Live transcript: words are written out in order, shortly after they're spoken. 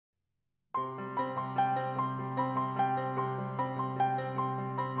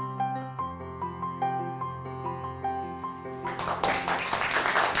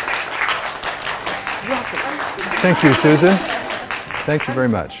Thank you, Susan. Thank you very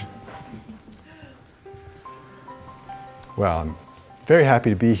much. Well, I'm very happy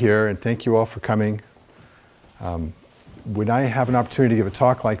to be here, and thank you all for coming. When I have an opportunity to give a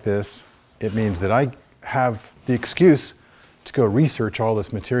talk like this, it means that I have the excuse to go research all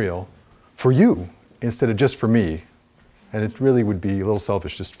this material for you instead of just for me. And it really would be a little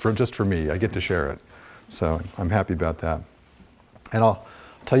selfish just for me. I get to share it. So I'm happy about that. And I'll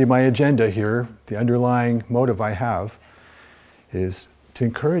tell you my agenda here. The underlying motive I have is to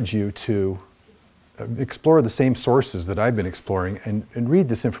encourage you to explore the same sources that I've been exploring and read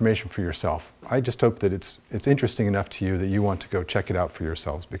this information for yourself. I just hope that it's interesting enough to you that you want to go check it out for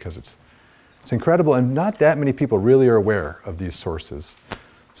yourselves, because it's incredible, and not that many people really are aware of these sources.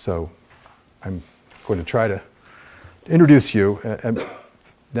 So I'm going to try to introduce you.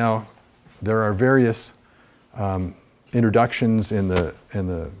 Now, there are various introductions in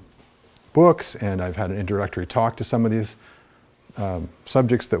the books, and I've had an introductory talk to some of these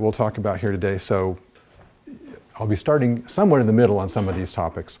subjects that we'll talk about here today. So I'll be starting somewhere in the middle on some of these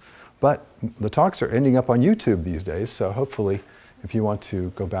topics. But the talks are ending up on YouTube these days, so hopefully if you want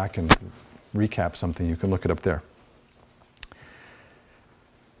to go back and recap something, you can look it up there.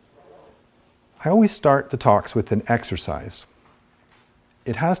 I always start the talks with an exercise.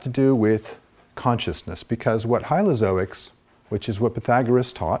 It has to do with consciousness, because what hylozoics, which is what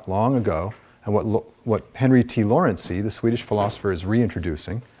Pythagoras taught long ago, and what Henry T. Lawrence, the Swedish philosopher, is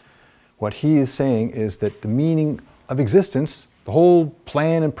reintroducing, what he is saying is that the meaning of existence, the whole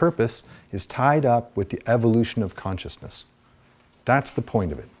plan and purpose, is tied up with the evolution of consciousness. That's the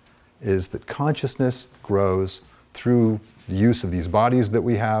point of it, is that consciousness grows through the use of these bodies that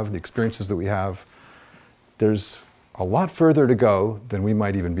we have, the experiences that we have. There's a lot further to go than we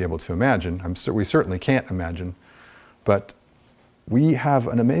might even be able to imagine. We certainly can't imagine, but we have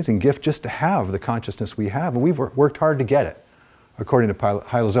an amazing gift just to have the consciousness we have, and we've worked hard to get it. According to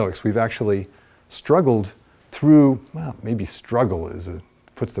hylozoics, we've actually struggled through, well, maybe struggle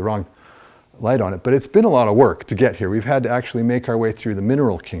puts the wrong light on it, but it's been a lot of work to get here. We've had to actually make our way through the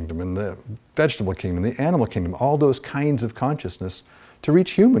mineral kingdom and the vegetable kingdom, the animal kingdom, all those kinds of consciousness to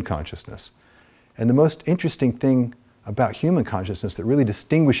reach human consciousness. And the most interesting thing about human consciousness that really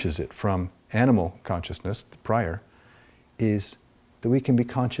distinguishes it from animal consciousness, the prior, is that we can be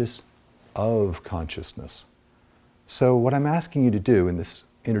conscious of consciousness. So what I'm asking you to do in this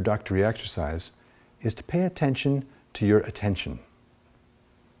introductory exercise is to pay attention to your attention.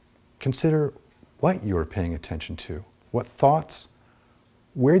 Consider what you're paying attention to, what thoughts,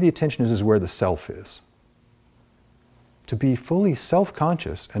 where the attention is where the self is. To be fully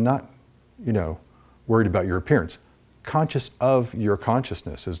self-conscious and not, worried about your appearance, conscious of your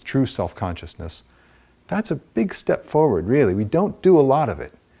consciousness as true self-consciousness, that's a big step forward, really. We don't do a lot of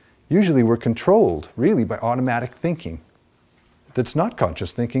it. Usually we're controlled, really, by automatic thinking. That's not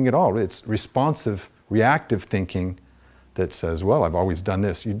conscious thinking at all. It's responsive, reactive thinking that says, well, I've always done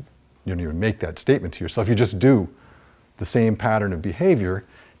this. You don't even make that statement to yourself. You just do the same pattern of behavior.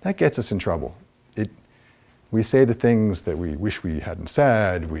 That gets us in trouble. We say the things that we wish we hadn't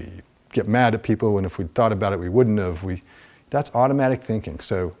said. We get mad at people, and if we'd thought about it, we wouldn't have. That's automatic thinking.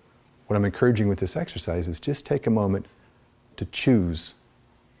 So what I'm encouraging with this exercise is just take a moment to choose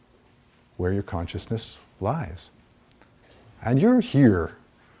where your consciousness lies. And you're here.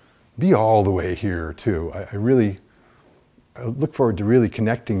 Be all the way here, too. I look forward to really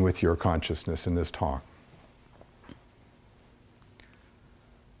connecting with your consciousness in this talk.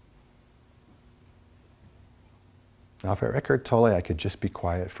 Now, if I were Eckhart Tolle, I could just be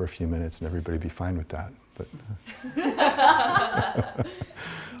quiet for a few minutes and everybody would be fine with that. But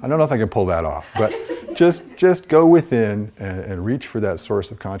I don't know if I can pull that off, but just go within and reach for that source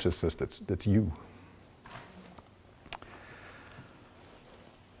of consciousness that's you.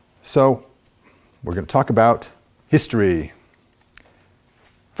 So, we're going to talk about history.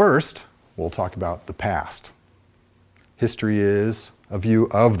 First, we'll talk about the past. History is a view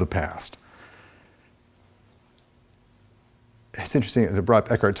of the past. It's interesting that I brought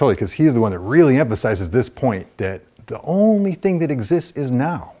up Eckhart Tolle because he's the one that really emphasizes this point that the only thing that exists is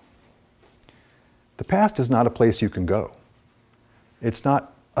now. The past is not a place you can go. It's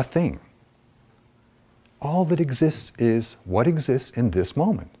not a thing. All that exists is what exists in this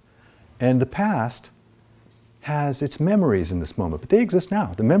moment. And the past has its memories in this moment, but they exist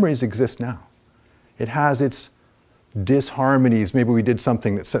now. The memories exist now. It has its disharmonies. Maybe we did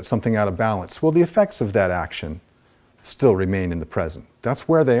something that set something out of balance. Well, the effects of that action still remain in the present. That's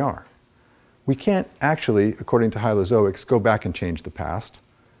where they are. We can't actually, according to hylozoics, go back and change the past.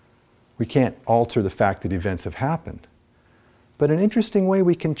 We can't alter the fact that events have happened. But an interesting way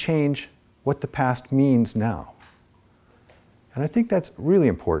we can change what the past means now. And I think that's really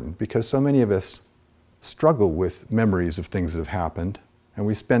important because so many of us struggle with memories of things that have happened, and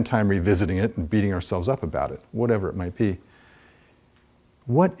we spend time revisiting it and beating ourselves up about it, whatever it might be.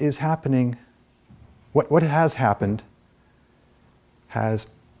 What is happening, what has happened has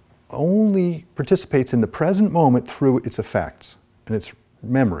only participates in the present moment through its effects and its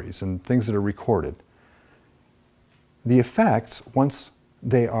memories and things that are recorded. The effects, once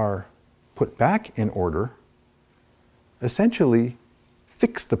they are put back in order, essentially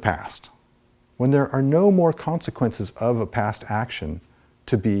fix the past. When there are no more consequences of a past action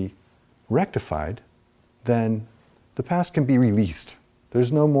to be rectified, then the past can be released.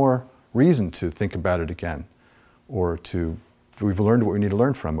 There's no more reason to think about it again, or we've learned what we need to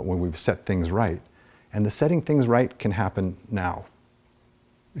learn from it when we've set things right. And the setting things right can happen now.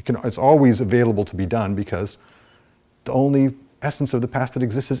 It's always available to be done because the only essence of the past that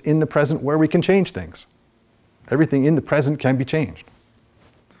exists is in the present where we can change things. Everything in the present can be changed.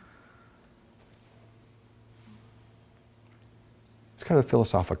 It's kind of a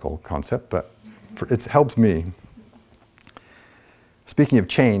philosophical concept, but it's helped me. Speaking of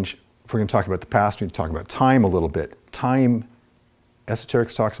change, if we're going to talk about the past, we need to talk about time a little bit. Time,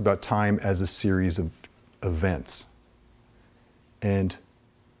 esoterics talks about time as a series of events. And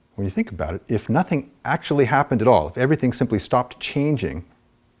when you think about it, if nothing actually happened at all, if everything simply stopped changing,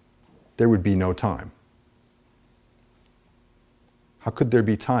 there would be no time. How could there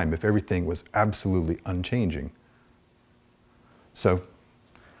be time if everything was absolutely unchanging? So,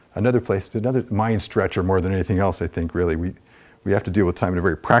 another mind stretcher more than anything else, I think, really. We have to deal with time in a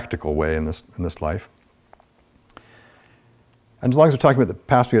very practical way in this life. And as long as we're talking about the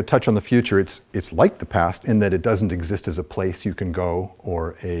past, we have to touch on the future. It's like the past in that it doesn't exist as a place you can go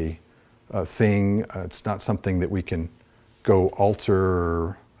or a thing. It's not something that we can go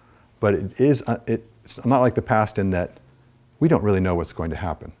alter. But it's not like the past in that we don't really know what's going to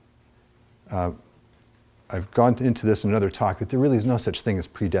happen. I've gone into this in another talk that there really is no such thing as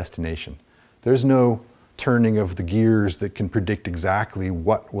predestination. There's no turning of the gears that can predict exactly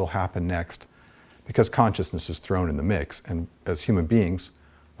what will happen next, because consciousness is thrown in the mix. And as human beings,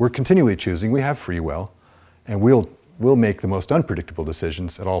 we're continually choosing. We have free will, and we'll make the most unpredictable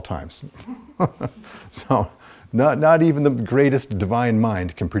decisions at all times. So not even the greatest divine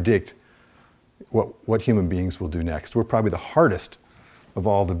mind can predict what human beings will do next. We're probably the hardest of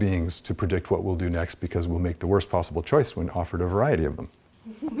all the beings to predict what we'll do next, because we'll make the worst possible choice when offered a variety of them.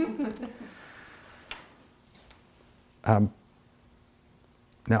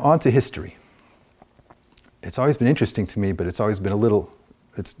 Now on to history. It's always been interesting to me, but it's always been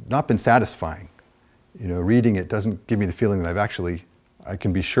it's not been satisfying. You know, reading it doesn't give me the feeling that I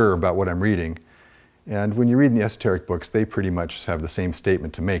can be sure about what I'm reading. And when you read in the esoteric books, they pretty much have the same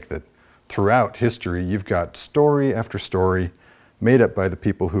statement to make, that throughout history, you've got story after story made up by the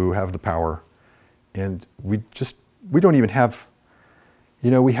people who have the power. And we don't even have,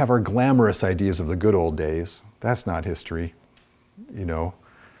 we have our glamorous ideas of the good old days. That's not history.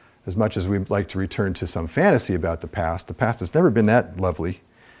 As much as we'd like to return to some fantasy about the past has never been that lovely.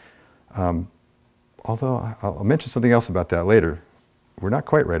 Although I'll mention something else about that later. We're not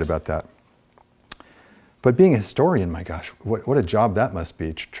quite right about that. But being a historian, my gosh, what a job that must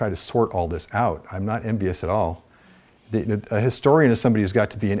be, to try to sort all this out. I'm not envious at all. A historian is somebody who's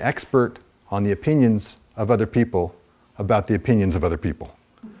got to be an expert on the opinions of other people about the opinions of other people.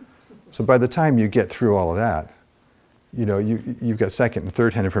 So by the time you get through all of that, you've got second and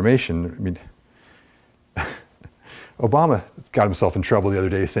third hand information. I mean, Obama got himself in trouble the other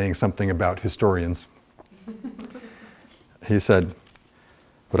day saying something about historians. He said,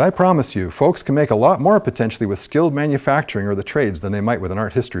 "But I promise you, folks can make a lot more potentially with skilled manufacturing or the trades than they might with an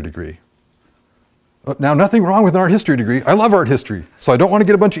art history degree." Now, nothing wrong with an art history degree. I love art history, so I don't want to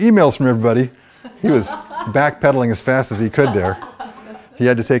get a bunch of emails from everybody. He was backpedaling as fast as he could there. He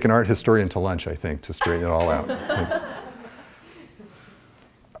had to take an art historian to lunch, I think, to straighten it all out.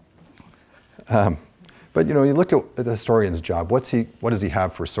 But you look at the historian's job. What does he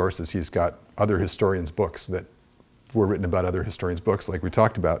have for sources? He's got other historians' books that were written about other historians' books, like we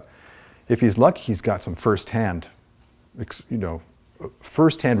talked about. If he's lucky, he's got some first-hand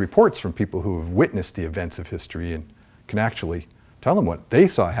reports from people who have witnessed the events of history and can actually tell them what they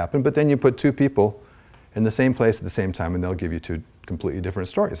saw happen. But then you put two people in the same place at the same time, and they'll give you two completely different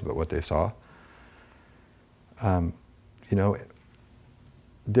stories about what they saw.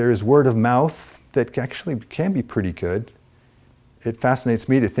 There's word of mouth that actually can be pretty good. It fascinates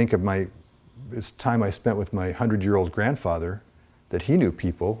me to think of this time I spent with my 100-year-old grandfather, that he knew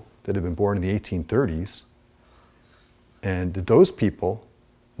people that had been born in the 1830s, and those people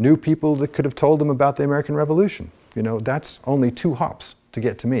knew people that could have told them about the American Revolution. You know, that's only 2 hops to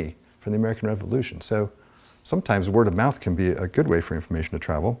get to me from the American Revolution. So sometimes word of mouth can be a good way for information to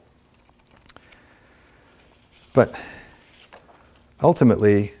travel. But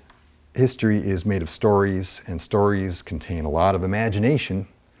ultimately, history is made of stories, and stories contain a lot of imagination.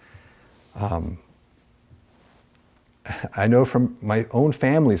 I know from my own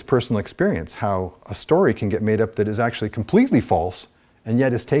family's personal experience how a story can get made up that is actually completely false and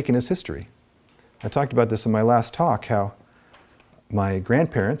yet is taken as history. I talked about this in my last talk, how my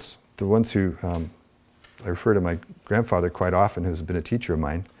grandparents, the ones who, I refer to my grandfather quite often, who's been a teacher of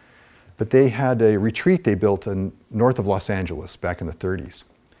mine, but they had a retreat they built north of Los Angeles back in the 30s.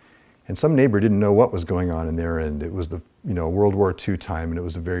 And some neighbor didn't know what was going on in there, and it was the World War II time, and it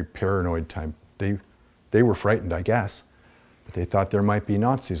was a very paranoid time. They were frightened, I guess, but they thought there might be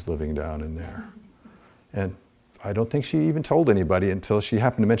Nazis living down in there. And I don't think she even told anybody until she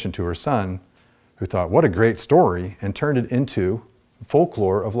happened to mention to her son, who thought, what a great story, and turned it into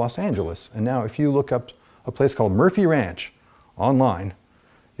folklore of Los Angeles. And now if you look up a place called Murphy Ranch online,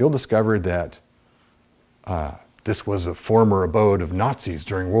 you'll discover that this was a former abode of Nazis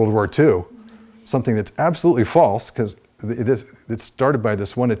during World War II. Something that's absolutely false, because it started by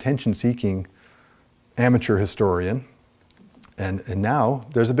this one attention-seeking amateur historian. And now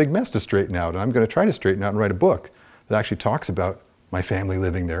there's a big mess to straighten out. And I'm going to try to straighten out and write a book that actually talks about my family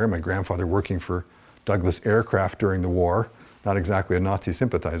living there, my grandfather working for Douglas Aircraft during the war, not exactly a Nazi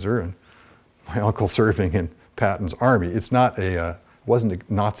sympathizer, and my uncle serving in Patton's army. It's not wasn't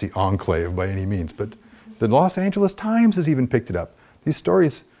a Nazi enclave by any means, but the Los Angeles Times has even picked it up. These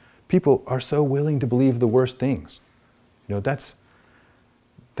stories, people are so willing to believe the worst things. You know,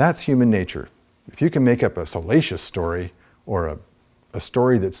 that's human nature. If you can make up a salacious story or a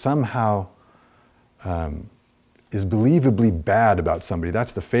story that somehow is believably bad about somebody,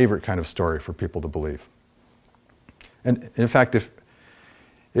 that's the favorite kind of story for people to believe. And in fact, if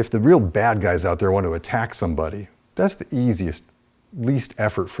the real bad guys out there want to attack somebody, that's the easiest, least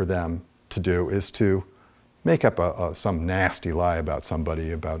effort for them to do, is to make up some nasty lie about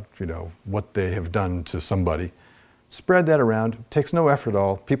somebody, about what they have done to somebody. Spread that around. It takes no effort at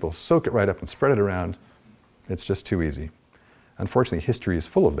all. People soak it right up and spread it around. It's just too easy. Unfortunately, history is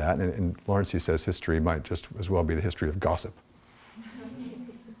full of that, and Lawrence says history might just as well be the history of gossip.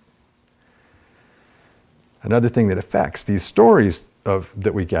 Another thing that affects these stories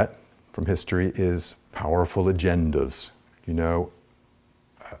that we get from history is powerful agendas.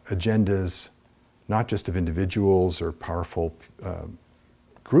 Agendas not just of individuals or powerful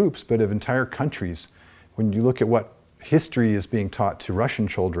groups, but of entire countries. When you look at what history is being taught to Russian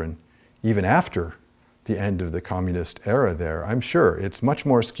children, even after the end of the communist era there, I'm sure it's much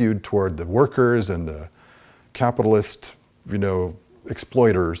more skewed toward the workers and the capitalist,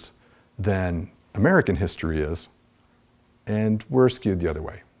 exploiters than American history is, and we're skewed the other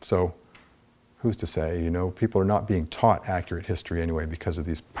way. So who's to say, people are not being taught accurate history anyway because of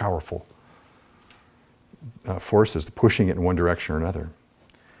these powerful forces pushing it in one direction or another.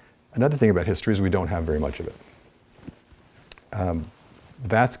 Another thing about history is we don't have very much of it.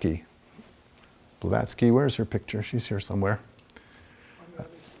 Blavatsky, where's her picture? She's here somewhere.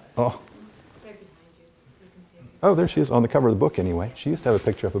 Oh, there she is, on the cover of the book anyway. She used to have a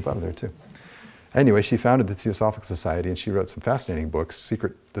picture up above there too. Anyway, she founded the Theosophical Society, and she wrote some fascinating books,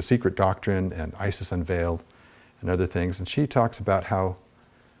 The Secret Doctrine and Isis Unveiled and other things. And she talks about how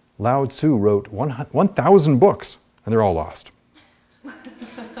Lao Tzu wrote 1,000 books, and they're all lost.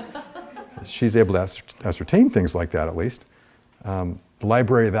 She's able to ascertain things like that, at least. The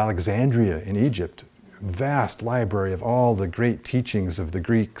Library of Alexandria in Egypt, vast library of all the great teachings of the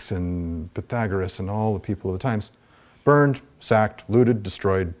Greeks and Pythagoras and all the people of the times, burned, sacked, looted,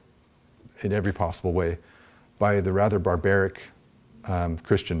 destroyed in every possible way by the rather barbaric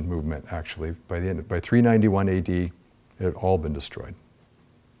Christian movement, actually. By 391 AD, it had all been destroyed.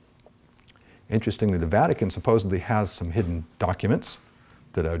 Interestingly, the Vatican supposedly has some hidden documents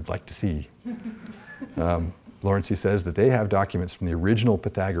that I would like to see. Lawrence says that they have documents from the original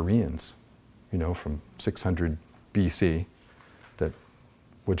Pythagoreans, from 600 BC, that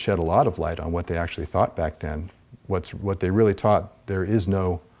would shed a lot of light on what they actually thought back then. What they really taught, there is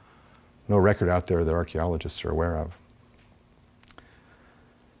no record out there that archaeologists are aware of.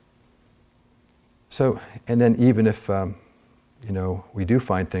 So, and then even if we do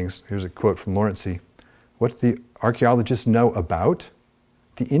find things, here's a quote from Lawrence. What the archaeologists know about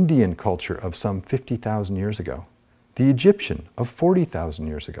the Indian culture of some 50,000 years ago, the Egyptian of 40,000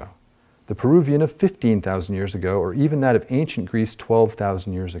 years ago, the Peruvian of 15,000 years ago, or even that of ancient Greece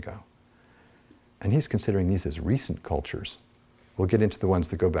 12,000 years ago. And he's considering these as recent cultures. We'll get into the ones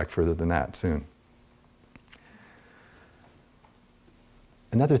that go back further than that soon.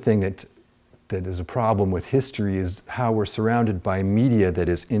 Another thing that is a problem with history is how we're surrounded by media that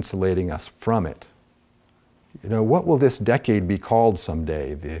is insulating us from it. You know, what will this decade be called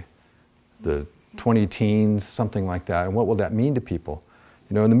someday? The 20-teens, something like that, and what will that mean to people?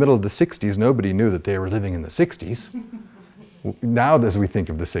 You know, in the middle of the 60s, nobody knew that they were living in the 60s. Now, as we think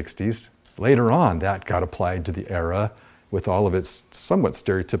of the 60s, later on, that got applied to the era with all of its somewhat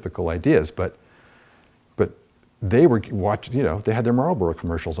stereotypical ideas, but they were watching, you know, they had their Marlboro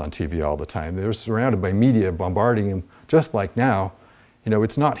commercials on TV all the time. They were surrounded by media bombarding them, just like now. You know,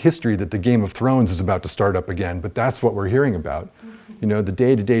 it's not history that the Game of Thrones is about to start up again, but that's what we're hearing about. You know, the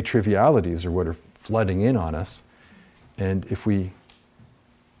day-to-day trivialities are what are flooding in on us. And if we,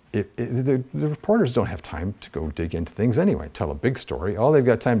 the reporters don't have time to go dig into things anyway, tell a big story. All they've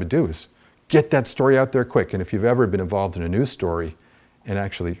got time to do is get that story out there quick. And if you've ever been involved in a news story and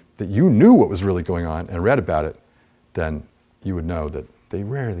actually that you knew what was really going on and read about it, then you would know that they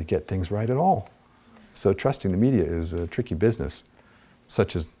rarely get things right at all. So trusting the media is a tricky business,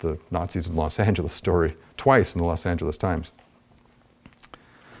 such as the Nazis in Los Angeles story, twice in the Los Angeles Times.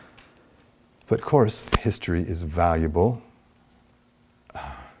 But of course, history is valuable.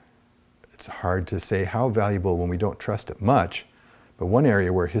 It's hard to say how valuable when we don't trust it much, but one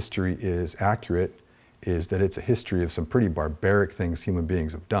area where history is accurate is that it's a history of some pretty barbaric things human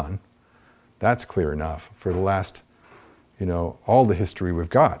beings have done. That's clear enough. For the last, you know, all the history we've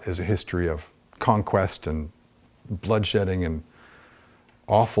got is a history of conquest and bloodshedding and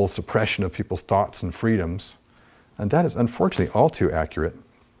awful suppression of people's thoughts and freedoms. And that is unfortunately all too accurate.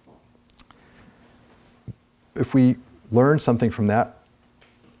 If we learn something from that,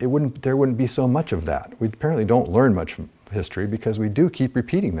 there wouldn't be so much of that. We apparently don't learn much from history because we do keep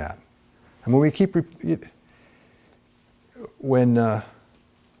repeating that. And when we keep when a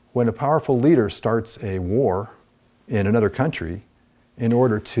powerful leader starts a war in another country in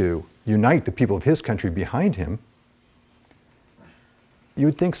order to unite the people of his country behind him, you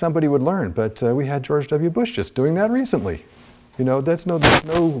would think somebody would learn, but we had George W. Bush just doing that recently. You know, there's no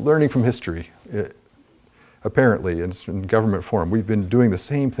learning from history, apparently, it's in government form. We've been doing the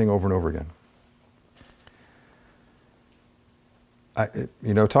same thing over and over again.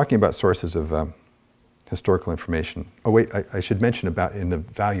 You know, talking about sources of historical information. Oh wait, I should mention about in the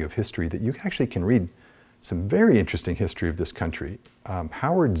value of history that you actually can read some very interesting history of this country.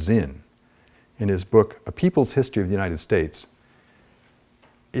 Howard Zinn, in his book, A People's History of the United States,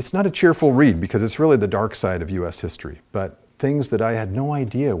 it's not a cheerful read because it's really the dark side of US history, but things that I had no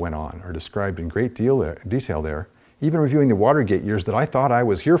idea went on are described in great detail there, even reviewing the Watergate years that I thought I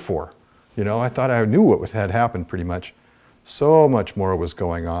was here for. You know, I thought I knew what had happened pretty much. So much more was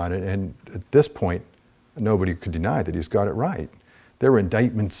going on, and at this point, nobody could deny that he's got it right. There were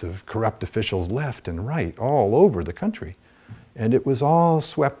indictments of corrupt officials left and right all over the country. And it was all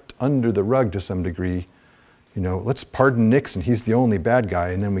swept under the rug to some degree. You know, let's pardon Nixon, he's the only bad guy,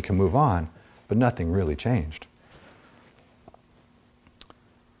 and then we can move on. But nothing really changed.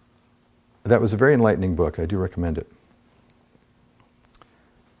 That was a very enlightening book. I do recommend it.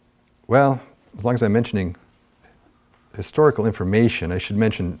 Well, as long as I'm mentioning historical information, I should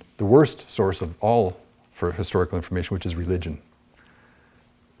mention the worst source of all for historical information, which is religion.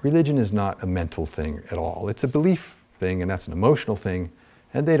 Religion is not a mental thing at all. It's a belief thing, and that's an emotional thing,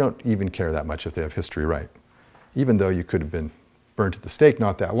 and they don't even care that much if they have history right. Even though you could have been burnt at the stake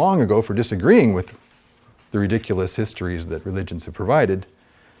not that long ago for disagreeing with the ridiculous histories that religions have provided.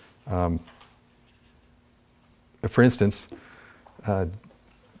 For instance,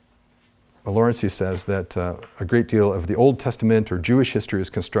 Lawrence says that a great deal of the Old Testament or Jewish history is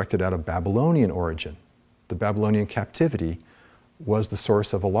constructed out of Babylonian origin. The Babylonian captivity was the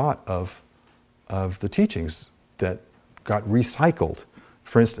source of a lot of the teachings that got recycled.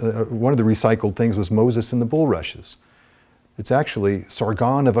 For instance, one of the recycled things was Moses and the bulrushes. It's actually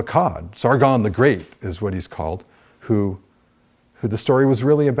Sargon of Akkad. Sargon the Great is what he's called, who the story was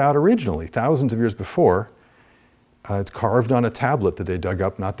really about originally, thousands of years before. It's carved on a tablet that they dug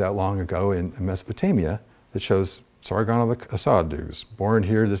up not that long ago in Mesopotamia that shows Sargon of Akkad, who was born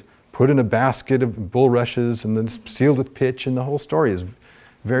here, put in a basket of bulrushes and then sealed with pitch, and the whole story is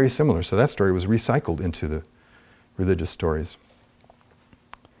very similar. So that story was recycled into the religious stories.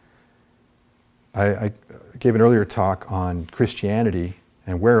 I gave an earlier talk on Christianity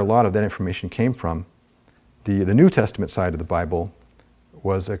and where a lot of that information came from. The New Testament side of the Bible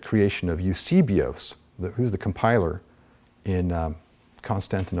was a creation of Eusebius, who's the compiler in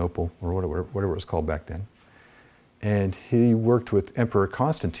Constantinople, or whatever it was called back then. And he worked with Emperor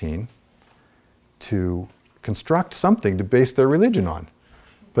Constantine to construct something to base their religion on.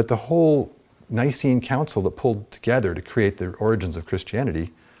 But the whole Nicene Council that pulled together to create the origins of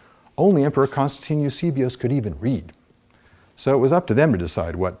Christianity, only Emperor Constantine Eusebius could even read. So it was up to them to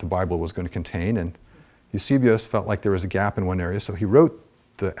decide what the Bible was going to contain, and Eusebius felt like there was a gap in one area, so he wrote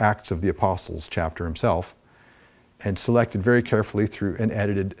the Acts of the Apostles chapter himself and selected very carefully through and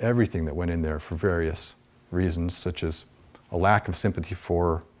edited everything that went in there for various reasons, such as a lack of sympathy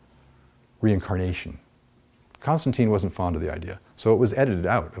for reincarnation. Constantine wasn't fond of the idea, so it was edited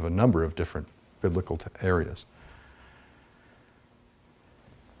out of a number of different biblical areas.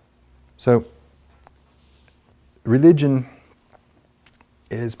 So religion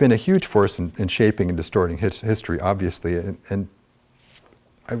has been a huge force in shaping and distorting history, obviously, and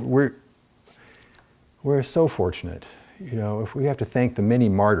we're so fortunate. You know, if we have to thank the many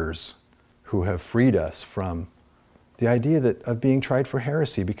martyrs who have freed us from the idea of being tried for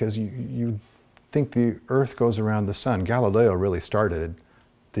heresy, because you think the earth goes around the sun. Galileo really started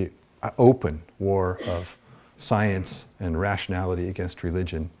the open war of science and rationality against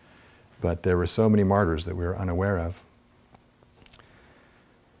religion, but there were so many martyrs that we were unaware of.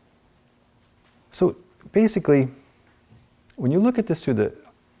 So basically, when you look at this through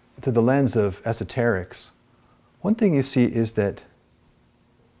the lens of esoterics, one thing you see is that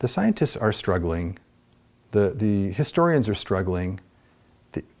the scientists are struggling, the historians are struggling.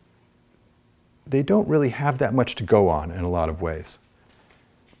 They don't really have that much to go on in a lot of ways.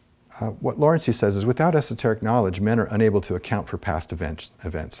 What Lawrence says is, without esoteric knowledge, men are unable to account for past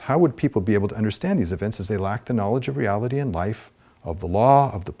events. How would people be able to understand these events as they lack the knowledge of reality and life, of the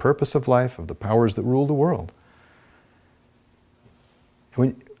law, of the purpose of life, of the powers that rule the world?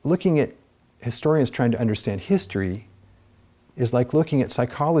 When looking at historians trying to understand history is like looking at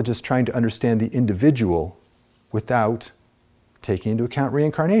psychologists trying to understand the individual without taking into account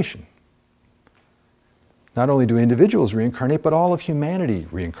reincarnation. Not only do individuals reincarnate, but all of humanity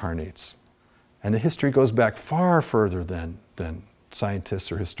reincarnates. And the history goes back far further than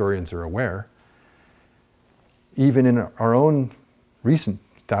scientists or historians are aware. Even in our own recent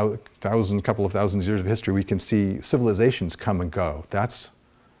couple of thousands of years of history, we can see civilizations come and go. That's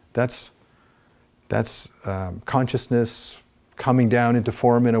consciousness coming down into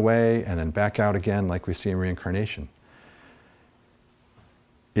form in a way and then back out again, like we see in reincarnation.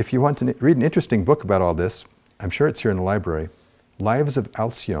 If you want to read an interesting book about all this, I'm sure it's here in the library, Lives of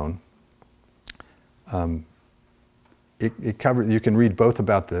Alcyone. You can read both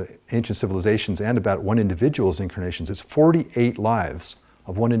about the ancient civilizations and about one individual's incarnations. It's 48 lives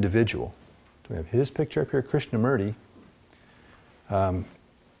of one individual. Do we have his picture up here? Krishnamurti.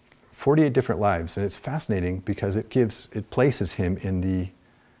 48 different lives, and it's fascinating because it places him in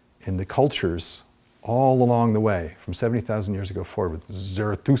the cultures all along the way, from 70,000 years ago forward, with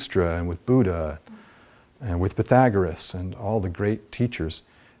Zarathustra and with Buddha and with Pythagoras and all the great teachers.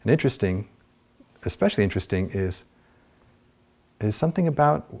 And interesting, especially interesting, is something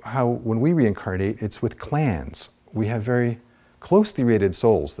about how when we reincarnate, it's with clans. We have very closely related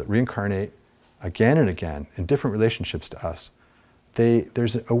souls that reincarnate again and again in different relationships to us.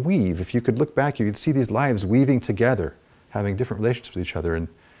 There's a weave. If you could look back, you could see these lives weaving together, having different relationships with each other. And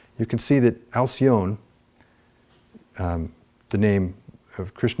you can see that Alcyone, the name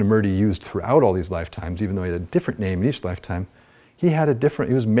of Krishnamurti used throughout all these lifetimes, even though he had a different name in each lifetime, he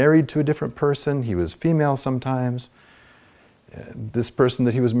was married to a different person, he was female sometimes. This person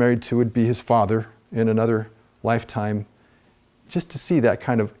that he was married to would be his father in another lifetime. Just to see that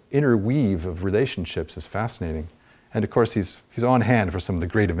kind of inner weave of relationships is fascinating. And of course, he's on hand for some of the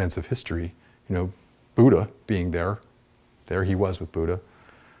great events of history. You know, Buddha being there he was with Buddha.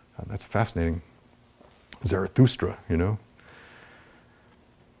 That's fascinating. Zarathustra, you know.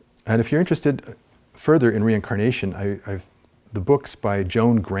 And if you're interested further in reincarnation, the books by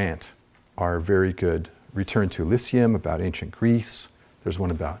Joan Grant are very good. Return to Elysium, about ancient Greece. There's one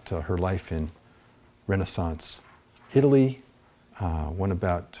about her life in Renaissance Italy. One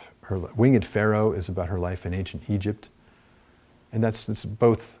about her Winged Pharaoh is about her life in ancient Egypt. And that's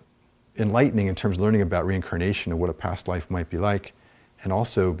both enlightening in terms of learning about reincarnation and what a past life might be like, and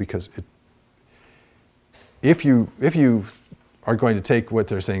also because if you are going to take what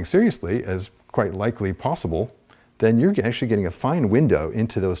they're saying seriously, as quite likely possible, then you're actually getting a fine window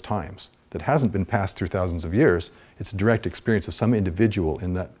into those times that hasn't been passed through thousands of years. It's a direct experience of some individual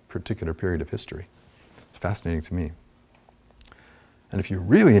in that particular period of history. It's fascinating to me. And if you're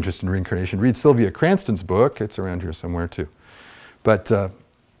really interested in reincarnation, read Sylvia Cranston's book. It's around here somewhere too. But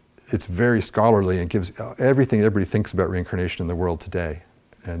it's very scholarly and gives everything everybody thinks about reincarnation in the world today.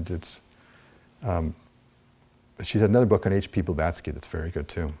 And it's, she's had another book on H.P. Blavatsky that's very good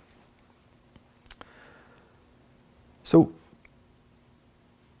too. So,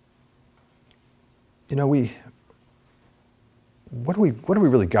 you know, what do we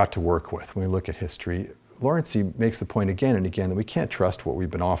really got to work with when we look at history? Lawrency makes the point again and again that we can't trust what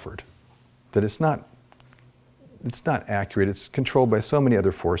we've been offered, that it's not accurate, it's controlled by so many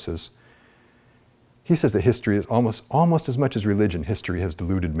other forces. He says that history is almost as much as religion, history has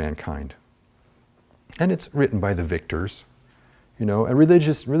deluded mankind. And it's written by the victors, you know, and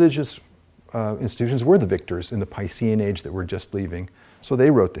religious institutions were the victors in the Piscean age that we're just leaving, so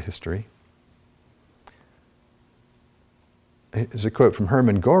they wrote the history. There's a quote from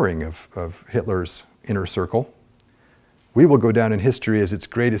Hermann Göring of Hitler's inner circle. "We will go down in history as its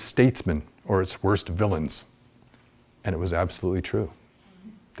greatest statesmen or its worst villains." And it was absolutely true.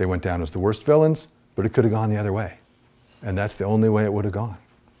 They went down as the worst villains, but it could have gone the other way. And that's the only way it would have gone.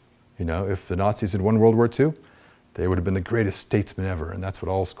 You know, if the Nazis had won World War II, they would have been the greatest statesmen ever, and that's what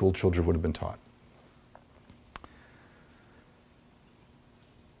all school children would have been taught.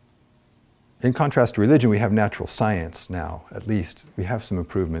 In contrast to religion, we have natural science now, at least. We have some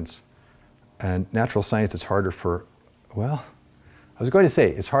improvements. And natural science is harder for, well, I was going to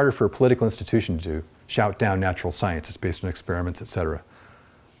say, it's harder for a political institution to shout down natural science. It's based on experiments, etc.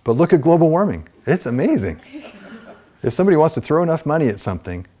 But look at global warming. It's amazing. If somebody wants to throw enough money at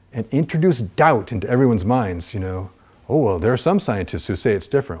something and introduce doubt into everyone's minds, you know, oh, well, there are some scientists who say it's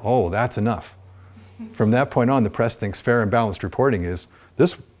different. Oh, that's enough. From that point on, the press thinks fair and balanced reporting is,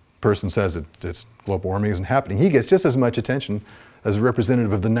 this person says that global warming isn't happening. He gets just as much attention as a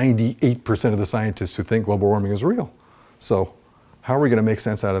representative of the 98% of the scientists who think global warming is real. So how are we going to make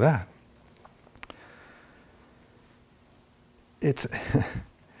sense out of that? It's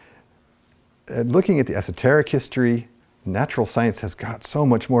looking at the esoteric history, natural science has got so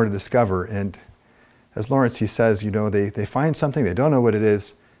much more to discover. And as Lawrency says, you know, they find something, they don't know what it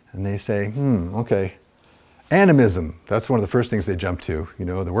is, and they say, okay, animism. That's one of the first things they jump to, you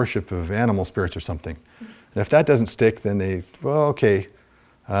know, the worship of animal spirits or something. And if that doesn't stick, then they, well, okay,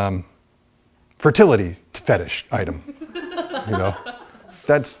 fertility fetish item, you know.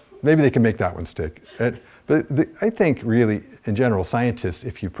 Maybe they can make that one stick. But I think really, in general, scientists,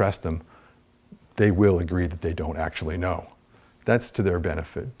 if you press them, they will agree that they don't actually know. That's to their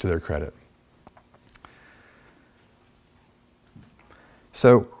benefit, to their credit.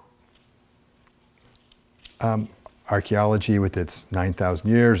 So, archaeology with its 9,000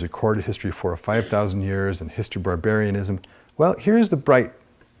 years, recorded history for 5,000 years, and history barbarianism. Well, here's the bright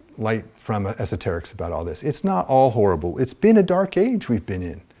light from esoterics about all this. It's not all horrible. It's been a dark age we've been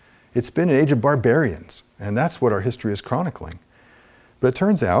in. It's been an age of barbarians, and that's what our history is chronicling. But it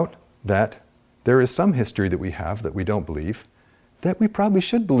turns out that there is some history that we have that we don't believe, that we probably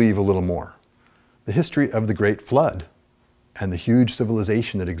should believe a little more. The history of the Great Flood and the huge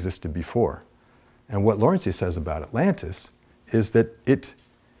civilization that existed before. And what Lawrency says about Atlantis is that it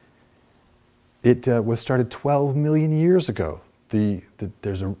was started 12 million years ago.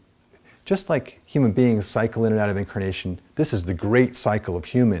 Just like human beings cycle in and out of incarnation, this is the great cycle of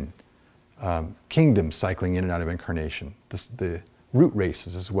human kingdoms cycling in and out of incarnation. The root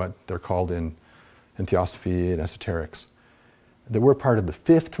races is what they're called in Theosophy and esoterics. That we're part of the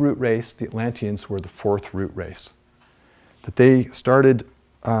 5th root race, the Atlanteans were the 4th root race. That they started,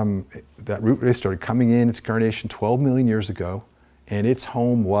 that root race started coming in its incarnation 12 million years ago, and its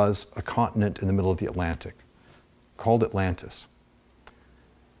home was a continent in the middle of the Atlantic, called Atlantis.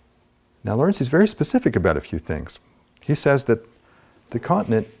 Now Lawrence is very specific about a few things. He says that the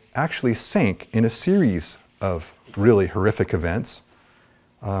continent actually sank in a series of really horrific events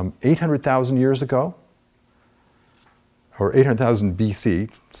 800,000 years ago, or 800,000 BC,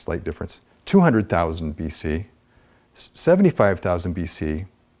 slight difference, 200,000 BC, 75,000 BC,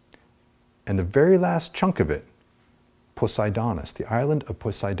 and the very last chunk of it, Poseidonis, the island of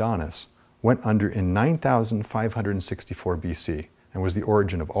Poseidonis, went under in 9,564 BC and was the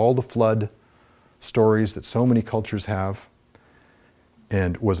origin of all the flood stories that so many cultures have,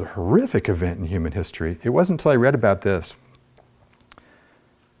 and was a horrific event in human history. It wasn't until I read about this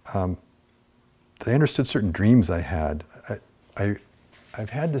that I understood certain dreams I had. I've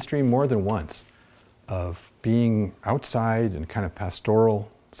had this dream more than once of being outside in a kind of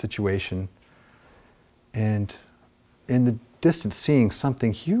pastoral situation and in the distance seeing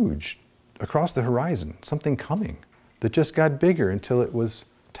something huge across the horizon, something coming that just got bigger until it was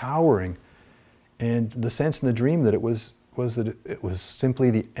towering. And the sense in the dream that it was that it was simply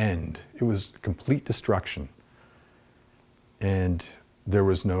the end. It was complete destruction. And there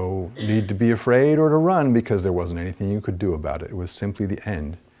was no need to be afraid or to run because there wasn't anything you could do about it. It was simply the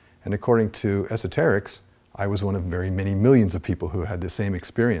end. And according to esoterics, I was one of very many millions of people who had the same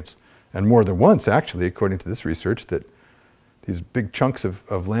experience. And more than once, actually, according to this research, that these big chunks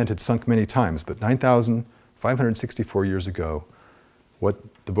of land had sunk many times. But 9,564 years ago, what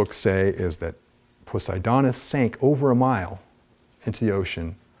the books say is that Poseidonus sank over a mile into the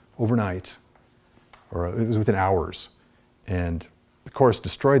ocean overnight, or it was within hours, and of course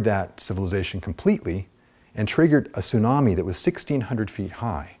destroyed that civilization completely and triggered a tsunami that was 1,600 feet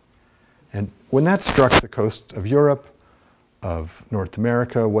high. And when that struck the coast of Europe, of North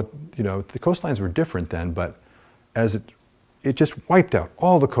America, the coastlines were different then, but as it just wiped out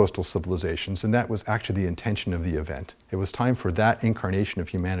all the coastal civilizations, and that was actually the intention of the event. It was time for that incarnation of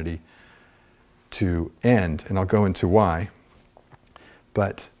humanity to end, and I'll go into why.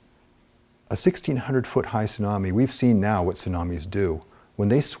 But a 1,600-foot high tsunami, we've seen now what tsunamis do. When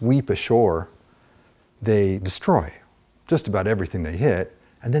they sweep ashore, they destroy just about everything they hit,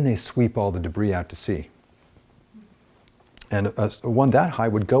 and then they sweep all the debris out to sea. And one that high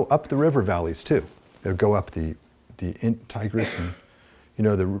would go up the river valleys too. It would go up the Tigris and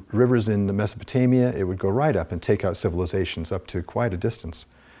the rivers in Mesopotamia. It would go right up and take out civilizations up to quite a distance.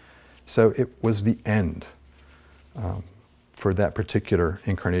 So it was the end for that particular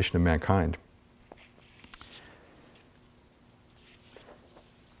incarnation of mankind.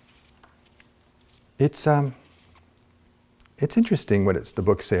 It's interesting what the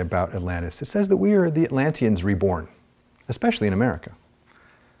books say about Atlantis. It says that we are the Atlanteans reborn, especially in America.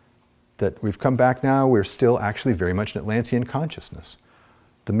 That we've come back now, we're still actually very much an Atlantean consciousness.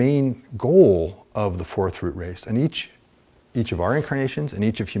 The main goal of the fourth root race, and each of our incarnations and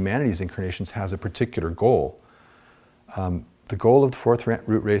each of humanity's incarnations has a particular goal. The goal of the fourth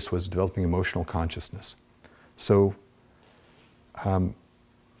root race was developing emotional consciousness. So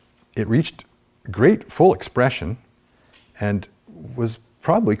it reached great full expression and was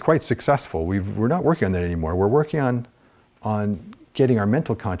probably quite successful. We're not working on that anymore. We're working on getting our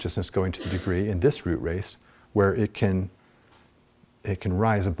mental consciousness going to the degree in this root race where it can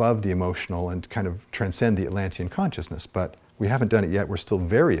rise above the emotional and kind of transcend the Atlantean consciousness. But we haven't done it yet. We're still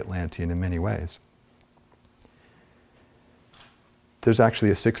very Atlantean in many ways. There's actually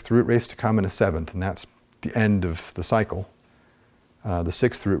a sixth root race to come and a seventh, and that's the end of the cycle. The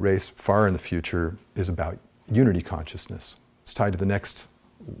sixth root race, far in the future, is about unity consciousness. It's tied to the next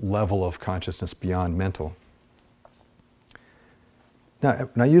level of consciousness beyond mental. Now,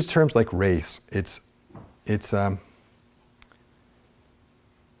 when I use terms like race, it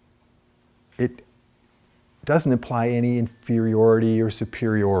doesn't imply any inferiority or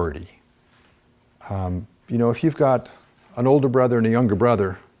superiority. If you've got an older brother and a younger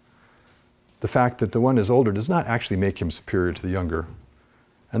brother, the fact that the one is older does not actually make him superior to the younger.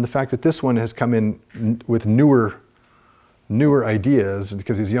 And the fact that this one has come in with newer ideas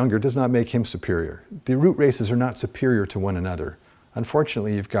because he's younger does not make him superior. The root races are not superior to one another.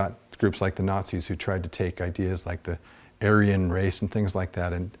 Unfortunately, you've got groups like the Nazis who tried to take ideas like the Aryan race and things like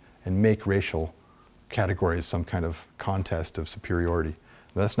that and make racial categories some kind of contest of superiority.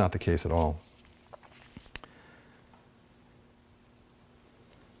 That's not the case at all.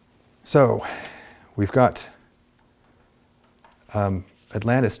 So we've got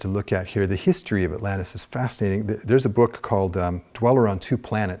Atlantis to look at here. The history of Atlantis is fascinating. There's a book called Dweller on Two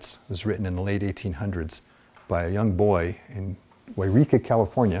Planets. It was written in the late 1800s by a young boy in Wairika,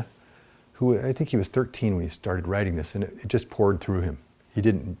 California, who I think he was 13 when he started writing this, and it just poured through him.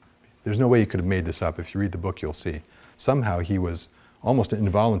 There's no way he could have made this up. If you read the book, you'll see. Somehow he was almost an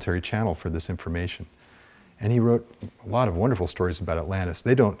involuntary channel for this information. And he wrote a lot of wonderful stories about Atlantis.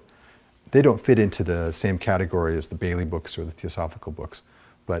 They don't fit into the same category as the Bailey books or the Theosophical books,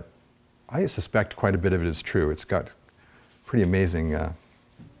 but I suspect quite a bit of it is true. It's got pretty amazing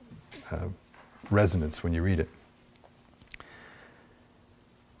resonance when you read it.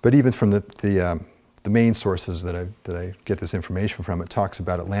 But even from the main sources that I get this information from, it talks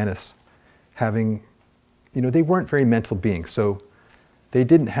about Atlantis having, they weren't very mental beings, so they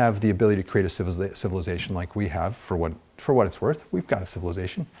didn't have the ability to create a civilization like we have. For what it's worth, we've got a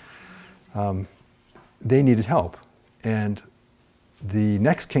civilization. They needed help, and the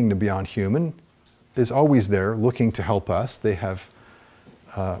next kingdom beyond human is always there looking to help us. They're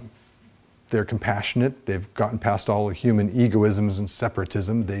compassionate. They've gotten past all the human egoisms and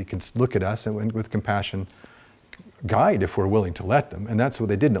separatism. They can look at us and with compassion guide if we're willing to let them. And that's what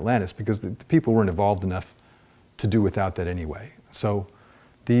they did in Atlantis, because the people weren't evolved enough to do without that anyway. So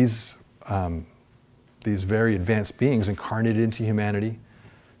these very advanced beings incarnated into humanity,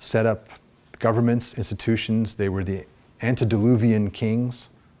 set up governments, institutions. They were the antediluvian kings,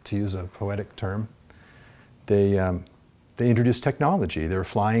 to use a poetic term. They introduced technology. There were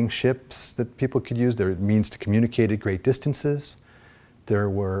flying ships that people could use. There were means to communicate at great distances. There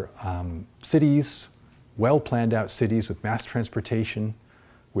were cities, well planned out cities with mass transportation,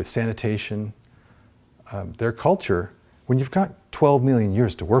 with sanitation. Their culture, when you've got 12 million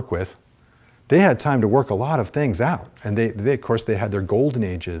years to work with, they had time to work a lot of things out. And they of course, they had their golden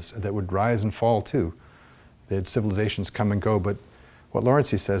ages that would rise and fall too. They had civilizations come and go, but what Lawrence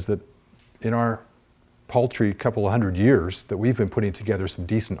says that in our paltry couple of hundred years that we've been putting together some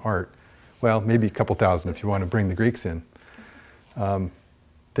decent art, well, maybe a couple thousand if you want to bring the Greeks in,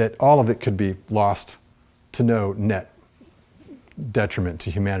 that all of it could be lost to no net detriment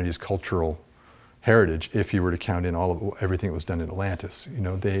to humanity's cultural heritage if you were to count in all of everything that was done in Atlantis. You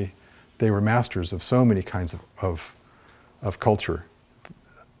know, they were masters of so many kinds of culture.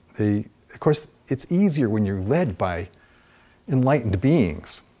 Of course, it's easier when you're led by enlightened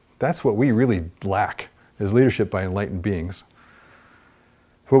beings. That's what we really lack, is leadership by enlightened beings.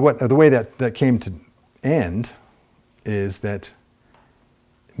 But the way that came to end is that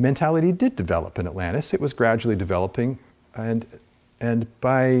mentality did develop in Atlantis. It was gradually developing, and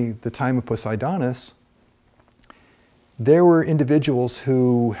by the time of Poseidonus, there were individuals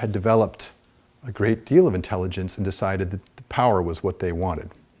who had developed a great deal of intelligence and decided that the power was what they wanted.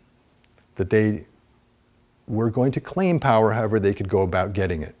 That they were going to claim power however they could go about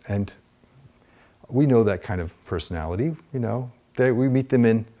getting it. And we know that kind of personality, you know. We meet them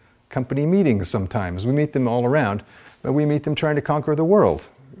in company meetings sometimes. We meet them all around, but we meet them trying to conquer the world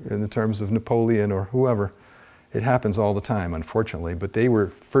in the terms of Napoleon or whoever. It happens all the time, unfortunately, but they were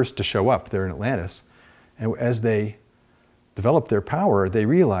first to show up there in Atlantis. And as they developed their power, they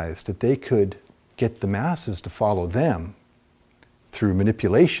realized that they could get the masses to follow them through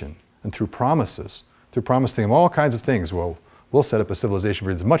manipulation and through promises, through promising them all kinds of things. Well, we'll set up a civilization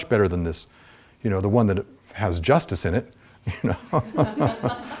for you that's much better than this, you know, the one that has justice in it. You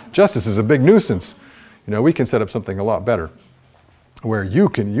know, justice is a big nuisance. You know, we can set up something a lot better, where you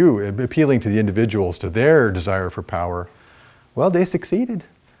appealing to the individuals, to their desire for power. Well, they succeeded.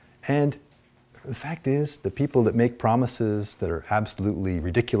 And the fact is, the people that make promises that are absolutely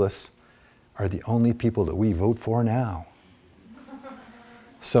ridiculous are the only people that we vote for now.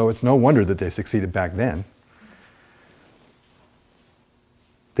 So it's no wonder that they succeeded back then.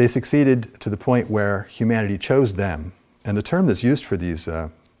 They succeeded to the point where humanity chose them. And the term that's used for these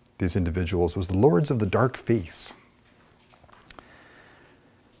individuals was the Lords of the Dark Face.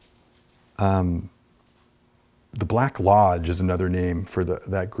 The Black Lodge is another name for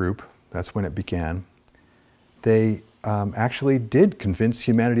that group. That's when it began. They actually did convince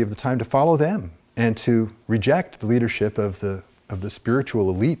humanity of the time to follow them and to reject the leadership of the spiritual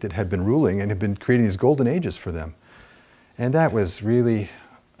elite that had been ruling and had been creating these golden ages for them. And that was really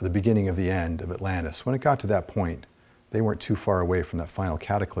the beginning of the end of Atlantis. When it got to that point, they weren't too far away from that final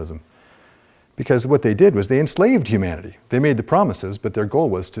cataclysm. Because what they did was they enslaved humanity. They made the promises, but their goal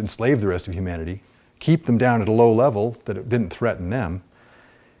was to enslave the rest of humanity, keep them down at a low level that it didn't threaten them.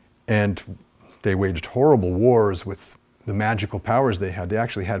 And they waged horrible wars with the magical powers they had. They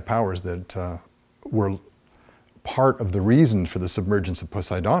actually had powers that were part of the reason for the submergence of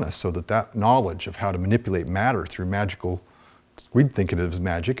Poseidonus, so that knowledge of how to manipulate matter through magical, we'd think of it as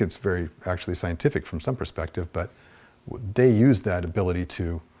magic, it's very actually scientific from some perspective, but they used that ability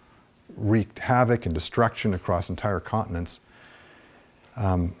to wreak havoc and destruction across entire continents.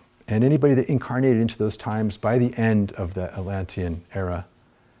 And anybody that incarnated into those times by the end of the Atlantean era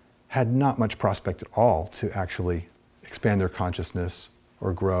had not much prospect at all to actually expand their consciousness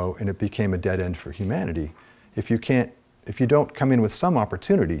or grow, and it became a dead end for humanity. If you don't come in with some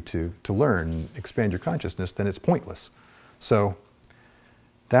opportunity to learn and expand your consciousness, then it's pointless. So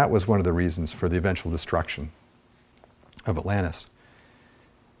that was one of the reasons for the eventual destruction of Atlantis.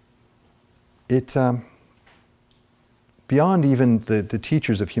 Beyond even the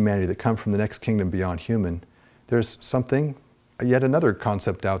teachers of humanity that come from the next kingdom beyond human, there's something, yet another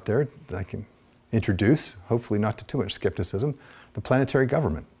concept out there that I can introduce, hopefully not to too much skepticism, the planetary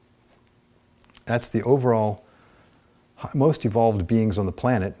government. That's the overall most evolved beings on the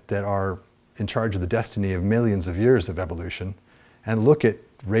planet that are in charge of the destiny of millions of years of evolution, and look at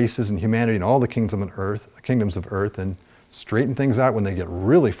races and humanity and all the kingdoms of Earth and straighten things out when they get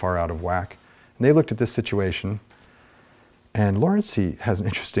really far out of whack. And they looked at this situation, and Lawrence has an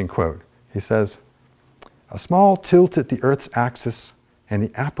interesting quote. He says, "A small tilt at the Earth's axis and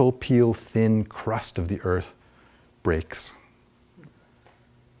the apple peel thin crust of the Earth breaks."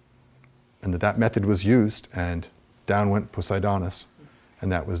 And that method was used, and down went Poseidonus,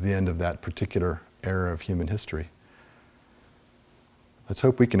 and that was the end of that particular era of human history. Let's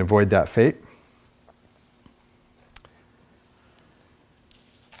hope we can avoid that fate.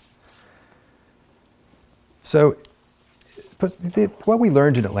 So But what we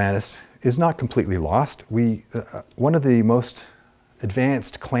learned in Atlantis is not completely lost. One of the most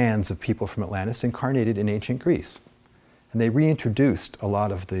advanced clans of people from Atlantis incarnated in ancient Greece. And they reintroduced a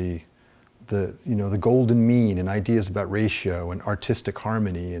lot of the golden mean and ideas about ratio and artistic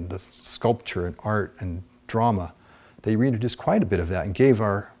harmony and the sculpture and art and drama. They reintroduced quite a bit of that and gave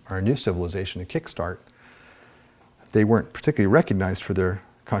our new civilization a kickstart. They weren't particularly recognized for their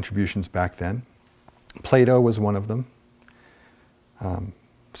contributions back then. Plato was one of them.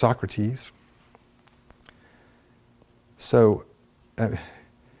 Socrates. So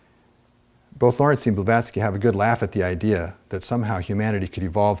both Lawrence and Blavatsky have a good laugh at the idea that somehow humanity could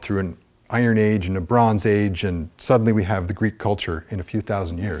evolve through an Iron Age and a Bronze Age, and suddenly we have the Greek culture in a few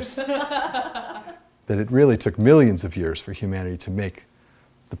thousand years. That it really took millions of years for humanity to make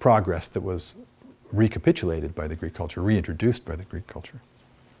the progress that was recapitulated by the Greek culture, reintroduced by the Greek culture.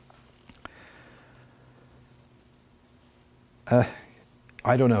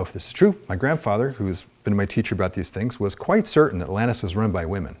 I don't know if this is true. My grandfather, who's been my teacher about these things, was quite certain that Atlantis was run by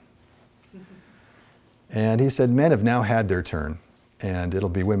women. And he said men have now had their turn, and it'll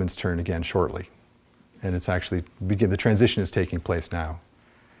be women's turn again shortly. And it's actually, the transition is taking place now.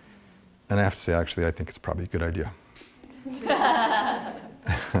 And I have to say, actually, I think it's probably a good idea.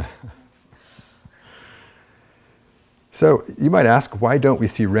 So you might ask, why don't we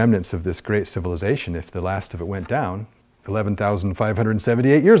see remnants of this great civilization if the last of it went down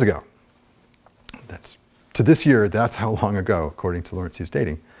 11,578 years ago? To this year, that's how long ago, according to Lawrence's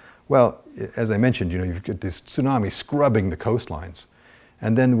dating. Well, as I mentioned, you've got this tsunami scrubbing the coastlines.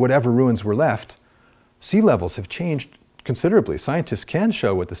 And then whatever ruins were left, sea levels have changed considerably. Scientists can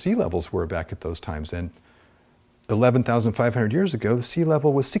show what the sea levels were back at those times. And 11,500 years ago, the sea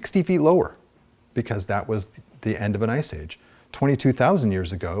level was 60 feet lower because that was the end of an ice age. 22,000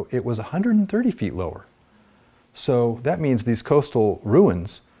 years ago, it was 130 feet lower. So that means these coastal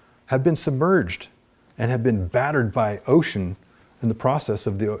ruins have been submerged and have been battered by ocean in the process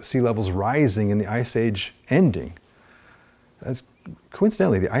of the sea levels rising and the ice age ending.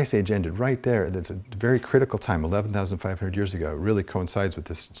 Coincidentally, the ice age ended right there. That's a very critical time, 11,500 years ago. It really coincides with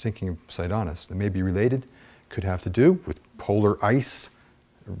this sinking of Poseidonis. That may be related, could have to do with polar ice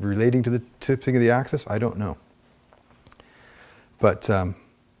relating to the tipping of the axis. I don't know. But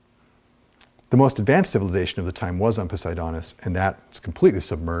the most advanced civilization of the time was on Poseidonis, and that's completely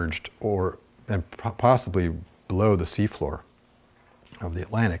submerged and possibly below the seafloor of the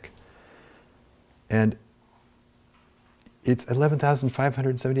Atlantic. And it's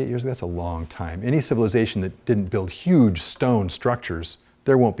 11,578 years ago. That's a long time. Any civilization that didn't build huge stone structures,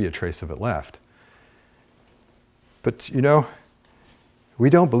 there won't be a trace of it left. But we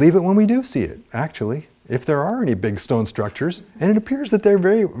don't believe it when we do see it, actually. If there are any big stone structures, and it appears that there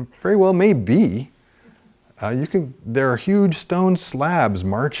very, very well may be, there are huge stone slabs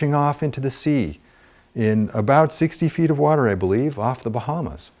marching off into the sea in about 60 feet of water, I believe, off the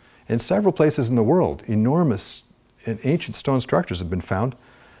Bahamas. In several places in the world, enormous and ancient stone structures have been found.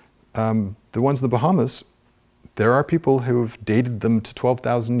 The ones in the Bahamas, there are people who have dated them to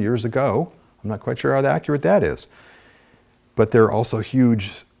 12,000 years ago. I'm not quite sure how accurate that is. But there are also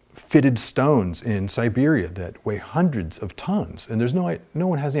huge fitted stones in Siberia that weigh hundreds of tons. And no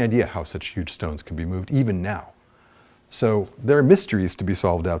one has any idea how such huge stones can be moved, even now. So there are mysteries to be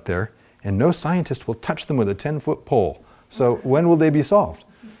solved out there, and no scientist will touch them with a 10-foot pole. So when will they be solved?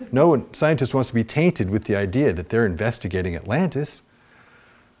 No scientist wants to be tainted with the idea that they're investigating Atlantis.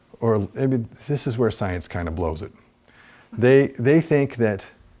 Or this is where science kind of blows it. They think that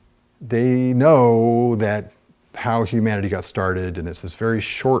they know that how humanity got started, and it's this very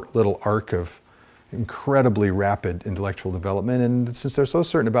short little arc of incredibly rapid intellectual development, and since they're so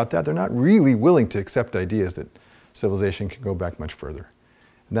certain about that, they're not really willing to accept ideas that civilization can go back much further.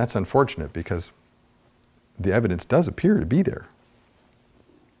 And that's unfortunate because the evidence does appear to be there.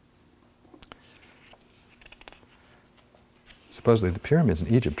 Supposedly the pyramids in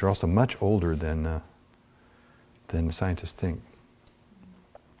Egypt are also much older than scientists think.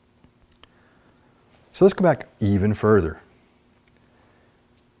 So let's go back even further.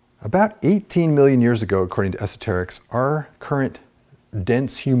 About 18 million years ago, according to esoterics, our current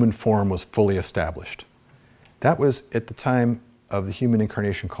dense human form was fully established. That was at the time of the human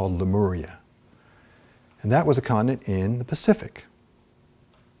incarnation called Lemuria. And that was a continent in the Pacific.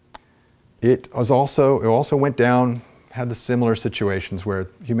 It also went down, had the similar situations where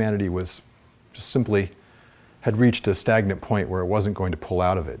humanity was just simply had reached a stagnant point where it wasn't going to pull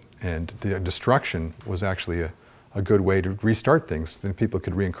out of it. And the destruction was actually a good way to restart things. Then people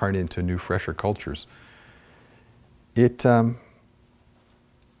could reincarnate into new, fresher cultures. It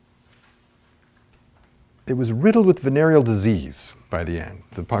it was riddled with venereal disease by the end,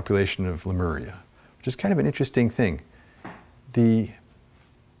 the population of Lemuria, which is kind of an interesting thing. I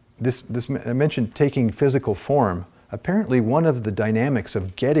mentioned taking physical form. Apparently one of the dynamics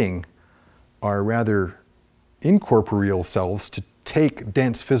of getting our rather incorporeal selves to take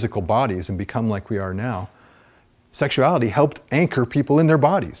dense physical bodies and become like we are now, sexuality helped anchor people in their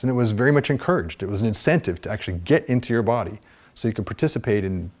bodies, and it was very much encouraged. It was an incentive to actually get into your body so you could participate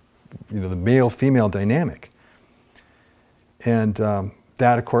in, the male-female dynamic. And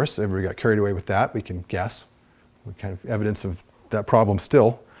that, of course, everybody got carried away with that. We can guess. We kind of evidence of that problem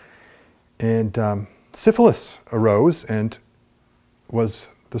still. And syphilis arose and was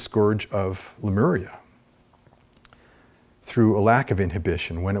the scourge of Lemuria through a lack of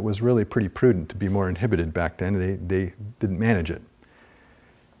inhibition, when it was really pretty prudent to be more inhibited back then. They didn't manage it.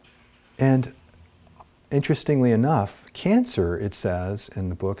 And interestingly enough, cancer, it says in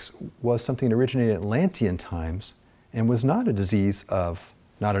the books, was something that originated in Atlantean times and was not a disease of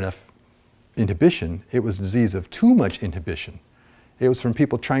not enough inhibition. It was a disease of too much inhibition. It was from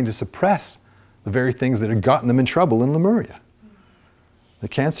people trying to suppress the very things that had gotten them in trouble in Lemuria. The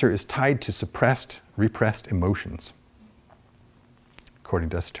cancer is tied to suppressed, repressed emotions, according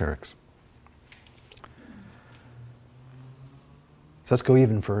to esoterics. So let's go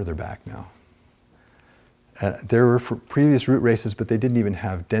even further back now. There were previous root races, but they didn't even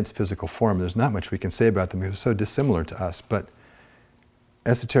have dense physical form. There's not much we can say about them. They're so dissimilar to us. But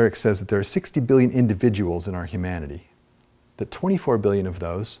esoteric says that there are 60 billion individuals in our humanity, that 24 billion of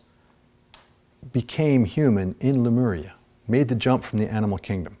those became human in Lemuria, made the jump from the animal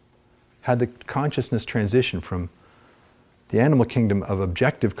kingdom, had the consciousness transition from the animal kingdom of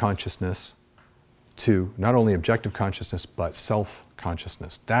objective consciousness to not only objective consciousness, but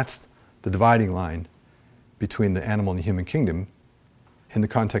self-consciousness. That's the dividing line between the animal and the human kingdom in the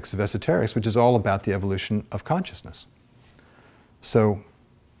context of esoterics, which is all about the evolution of consciousness. So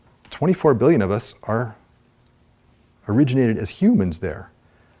 24 billion of us are originated as humans there.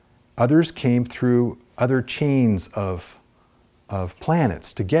 Others came through other chains of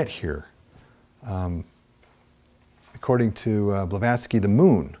planets to get here. According to Blavatsky, the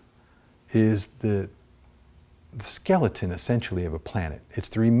moon is the skeleton, essentially, of a planet. It's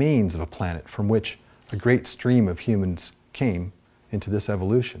the remains of a planet from which a great stream of humans came into this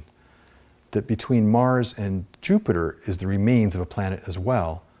evolution. That between Mars and Jupiter is the remains of a planet as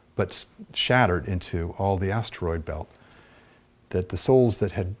well, but shattered into all the asteroid belt. That the souls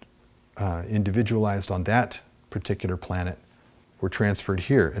that had individualized on that particular planet were transferred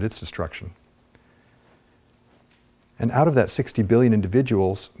here at its destruction. And out of that 60 billion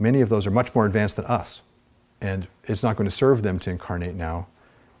individuals, many of those are much more advanced than us. And it's not going to serve them to incarnate now.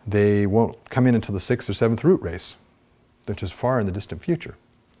 They won't come in until the 6th or 7th root race, which is far in the distant future.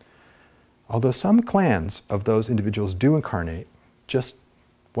 Although some clans of those individuals do incarnate, just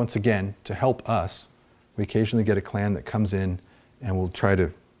once again, to help us, we occasionally get a clan that comes in and will try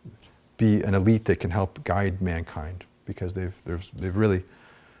to be an elite that can help guide mankind, because they've really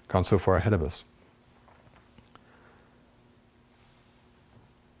gone so far ahead of us.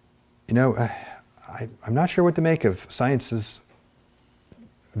 You know, I'm not sure what to make of science's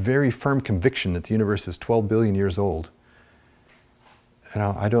very firm conviction that the universe is 12 billion years old. And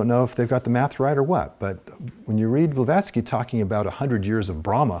I don't know if they've got the math right or what, but when you read Blavatsky talking about 100 years of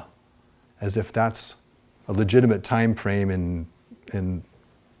Brahma, as if that's a legitimate time frame in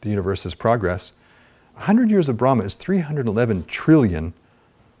the universe's progress, 100 years of Brahma is 311 trillion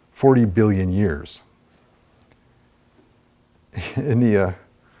 40 billion years. In the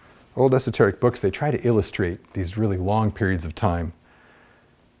old esoteric books, they try to illustrate these really long periods of time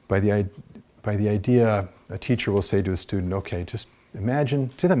by the idea a teacher will say to a student, okay, just imagine,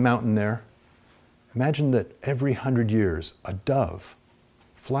 see that mountain there? Imagine that every 100 years a dove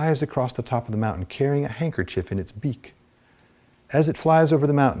flies across the top of the mountain carrying a handkerchief in its beak. As it flies over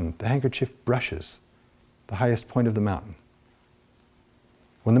the mountain, the handkerchief brushes the highest point of the mountain.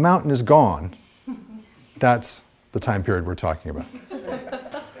 When the mountain is gone, that's the time period we're talking about.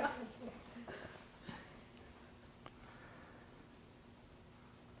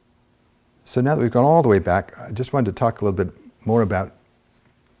 So now that we've gone all the way back, I just wanted to talk a little bit more about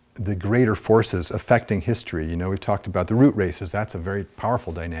the greater forces affecting history. You know, we've talked about the root races. That's a very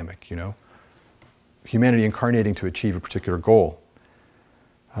powerful dynamic, you know. Humanity incarnating to achieve a particular goal.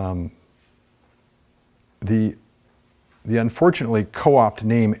 The unfortunately co-opt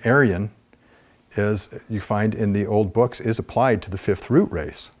name Aryan, as you find in the old books, is applied to the 5th root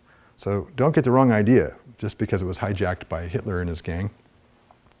race. So don't get the wrong idea just because it was hijacked by Hitler and his gang.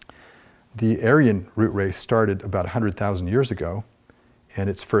 The Aryan root race started about 100,000 years ago and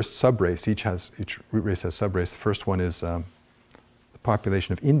its first subrace. Each root race has subrace. The first one is the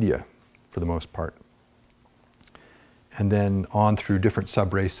population of India, for the most part. And then on through different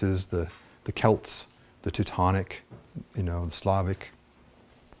subraces, the Celts, the Teutonic, the Slavic.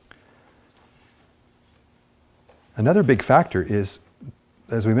 Another big factor is,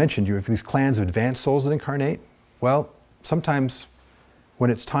 as we mentioned, you have these clans of advanced souls that incarnate. Well, sometimes when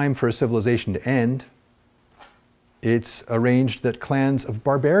it's time for a civilization to end, it's arranged that clans of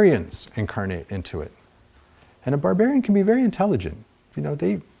barbarians incarnate into it. And a barbarian can be very intelligent.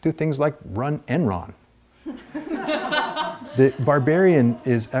 They do things like run Enron. The barbarian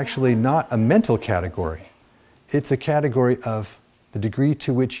is actually not a mental category. It's a category of the degree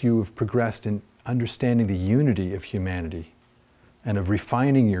to which you have progressed in understanding the unity of humanity and of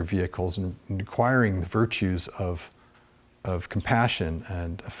refining your vehicles and acquiring the virtues of compassion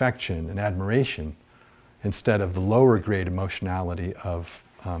and affection and admiration instead of the lower grade emotionality of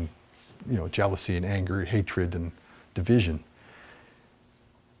jealousy and anger, hatred and division.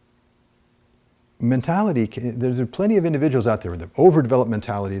 Mentality, there's plenty of individuals out there with overdeveloped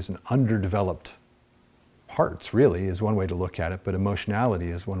mentalities and underdeveloped hearts, really, is one way to look at it, but emotionality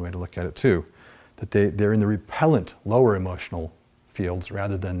is one way to look at it too. That they're in the repellent, lower emotional fields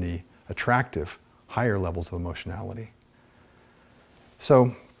rather than the attractive, higher levels of emotionality.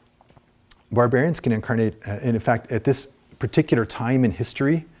 So, barbarians can incarnate, and in fact, at this particular time in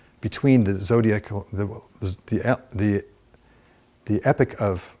history, between the zodiacal, the epic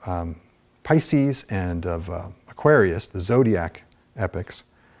of Pisces and of Aquarius, the zodiac epics,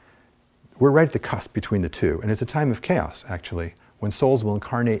 we're right at the cusp between the two. And it's a time of chaos, actually, when souls will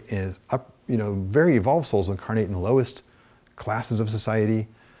incarnate very evolved souls will incarnate in the lowest classes of society.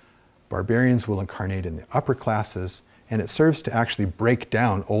 Barbarians will incarnate in the upper classes, and it serves to actually break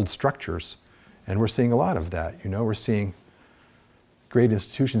down old structures. And we're seeing a lot of that. We're seeing great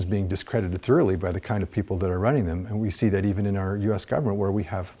institutions being discredited thoroughly by the kind of people that are running them. And we see that even in our US government, where we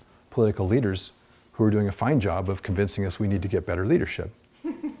have political leaders who are doing a fine job of convincing us we need to get better leadership.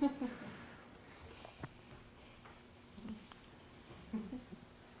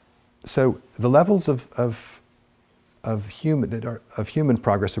 So the levels of human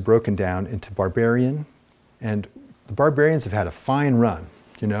progress are broken down into barbarian, and the barbarians have had a fine run.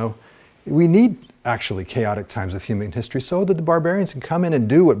 We need actually chaotic times of human history so that the barbarians can come in and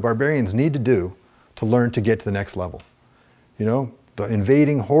do what barbarians need to do to learn to get to the next level. The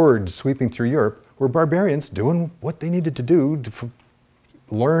invading hordes sweeping through Europe were barbarians doing what they needed to do to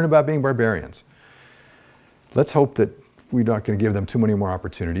learn about being barbarians. Let's hope that we're not going to give them too many more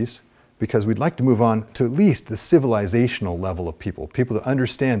opportunities, because we'd like to move on to at least the civilizational level of people that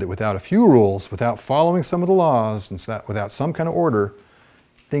understand that without a few rules, without following some of the laws, and without some kind of order,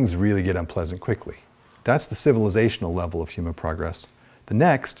 things really get unpleasant quickly. That's the civilizational level of human progress. The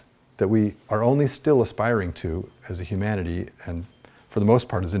next, that we are only still aspiring to as a humanity, and for the most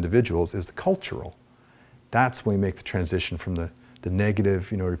part as individuals, is the cultural. That's when we make the transition from the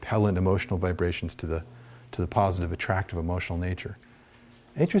negative, repellent emotional vibrations to the positive, attractive emotional nature.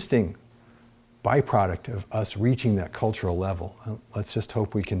 Interesting byproduct of us reaching that cultural level, let's just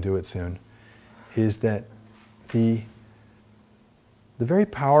hope we can do it soon, is that the very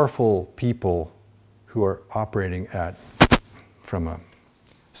powerful people who are operating from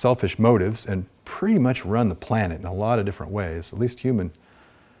selfish motives and pretty much run the planet in a lot of different ways, at least human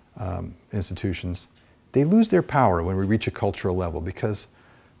institutions, they lose their power when we reach a cultural level, because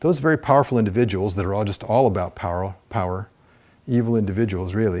those very powerful individuals that are all about power, evil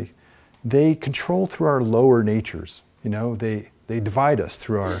individuals really, they control through our lower natures. They divide us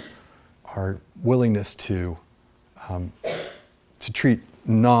through our willingness to treat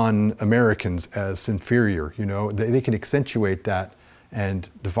non-Americans as inferior. They can accentuate that and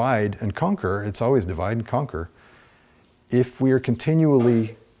divide and conquer. It's always divide and conquer. If we are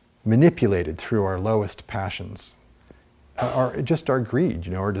continually manipulated through our lowest passions, our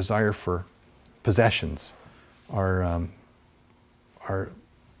greed, our desire for possessions, our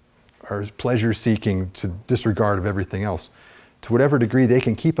pleasure seeking to disregard of everything else. To whatever degree they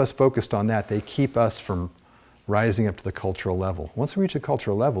can keep us focused on that, they keep us from rising up to the cultural level. Once we reach the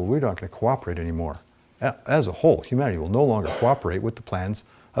cultural level, we're not going to cooperate anymore. As a whole, humanity will no longer cooperate with the plans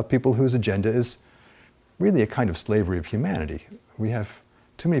of people whose agenda is really a kind of slavery of humanity. We have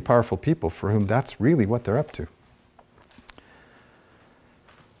too many powerful people for whom that's really what they're up to.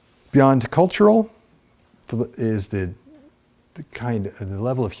 Beyond cultural is the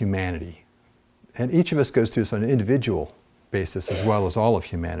level of humanity. And each of us goes through this on an individual basis as well as all of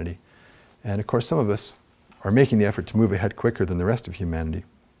humanity. And of course, some of us are making the effort to move ahead quicker than the rest of humanity.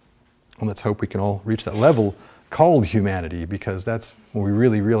 And let's hope we can all reach that level called humanity, because that's when we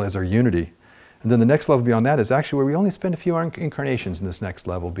really realize our unity. And then the next level beyond that is actually where we only spend a few incarnations in this next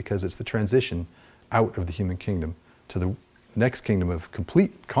level, because it's the transition out of the human kingdom to the next kingdom of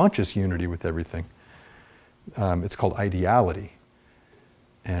complete conscious unity with everything. It's called ideality.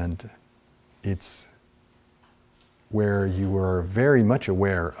 And it's where you are very much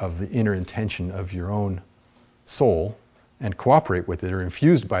aware of the inner intention of your own soul and cooperate with it, or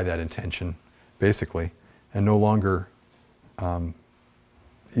infused by that intention, basically, and no longer,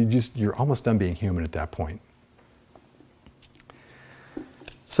 you're almost done being human at that point.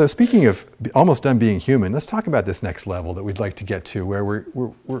 So speaking of almost done being human, let's talk about this next level that we'd like to get to, where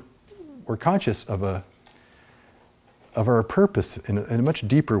we're conscious of our purpose in a much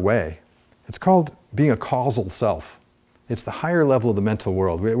deeper way. It's called being a causal self. It's the higher level of the mental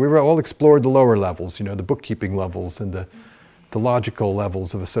world. We've all explored the lower levels, the bookkeeping levels and the logical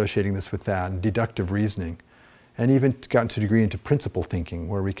levels of associating this with that, and deductive reasoning, and even gotten to a degree into principle thinking,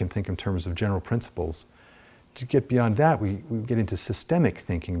 where we can think in terms of general principles. To get beyond that, we get into systemic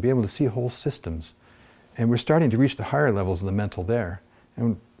thinking, be able to see whole systems. And we're starting to reach the higher levels of the mental there.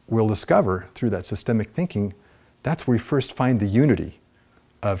 And we'll discover through that systemic thinking, that's where we first find the unity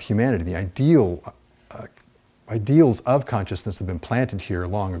of humanity. The ideals of consciousness have been planted here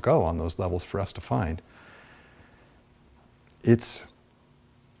long ago on those levels for us to find. It's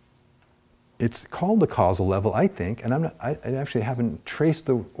called the causal level, I think, and I actually haven't traced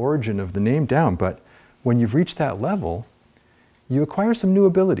the origin of the name down, but when you've reached that level, you acquire some new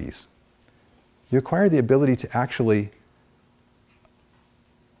abilities. You acquire the ability to actually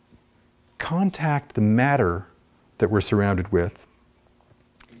contact the matter that we're surrounded with,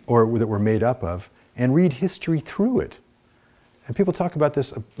 or that we're made up of, and read history through it. And people talk about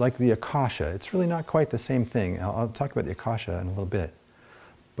this like the Akasha. It's really not quite the same thing. I'll talk about the Akasha in a little bit.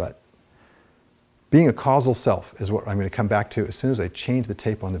 But being a causal self is what I'm going to come back to as soon as I change the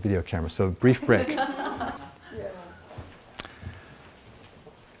tape on the video camera. So brief break.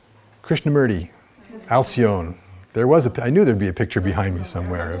 Krishnamurti, Alcyone. I knew there'd be a picture behind me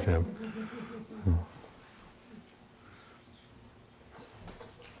somewhere of him.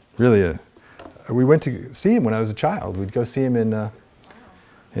 Really, we went to see him when I was a child. We'd go see him in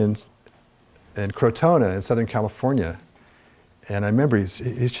Crotona in Southern California. And I remember he's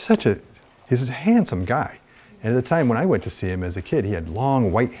a handsome guy. And at the time when I went to see him as a kid, he had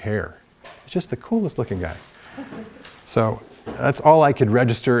long white hair. He's just the coolest looking guy. So that's all I could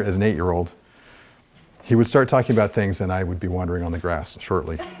register as an 8-year-old. He would start talking about things and I would be wandering on the grass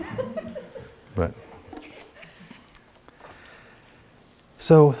shortly.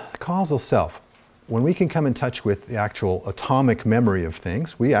 So, causal self. When we can come in touch with the actual atomic memory of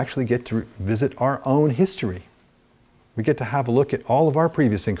things, we actually get to visit our own history. We get to have a look at all of our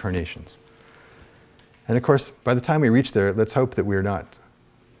previous incarnations. And of course, by the time we reach there, let's hope that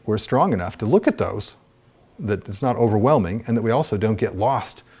we're strong enough to look at those, that it's not overwhelming, and that we also don't get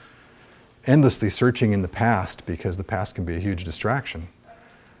lost endlessly searching in the past, because the past can be a huge distraction.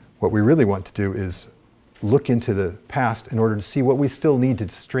 What we really want to do is look into the past in order to see what we still need to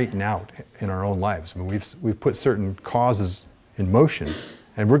straighten out in our own lives. I mean, we've put certain causes in motion,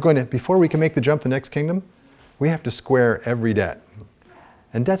 and we're going to, before we can make the jump to the next kingdom, we have to square every debt.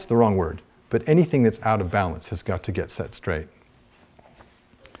 And debt's the wrong word, but anything that's out of balance has got to get set straight.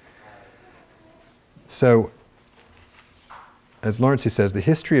 So, as Lawrence says, the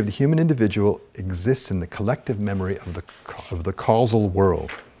history of the human individual exists in the collective memory of the causal world.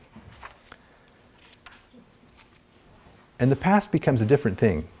 And the past becomes a different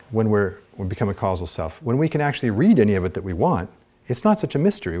thing when we become a causal self. When we can actually read any of it that we want, it's not such a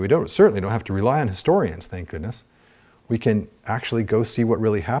mystery. We certainly don't have to rely on historians, thank goodness. We can actually go see what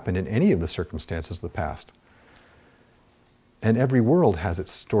really happened in any of the circumstances of the past. And every world has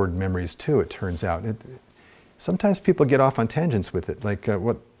its stored memories too, it turns out. Sometimes people get off on tangents with it. Like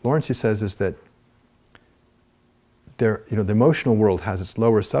what Lawrence says is that the emotional world has its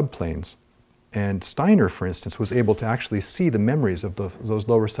lower subplanes. And Steiner, for instance, was able to actually see the memories of those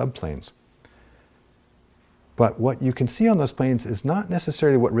lower subplanes. But what you can see on those planes is not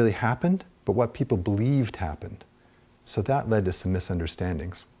necessarily what really happened, but what people believed happened. So that led to some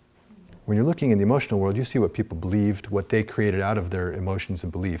misunderstandings. When you're looking in the emotional world, you see what people believed, what they created out of their emotions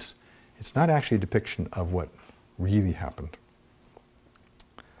and beliefs. It's not actually a depiction of what really happened.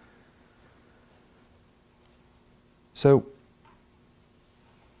 So,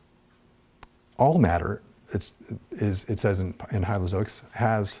 all matter, it says in Hylozoics,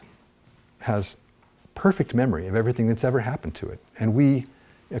 has perfect memory of everything that's ever happened to it. And we,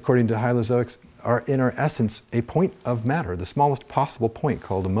 according to Hylozoics, are in our essence a point of matter, the smallest possible point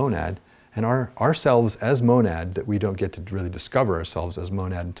called a monad, And ourselves as monad, that we don't get to really discover ourselves as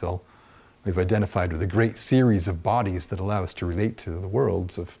monad until we've identified with a great series of bodies that allow us to relate to the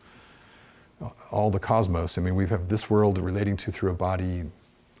worlds of all the cosmos. I mean, we have this world relating to through a body.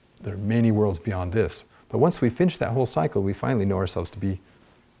 There are many worlds beyond this. But once we finish that whole cycle, we finally know ourselves to be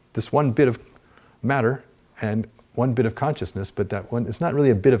this one bit of matter and one bit of consciousness, but that one, it's not really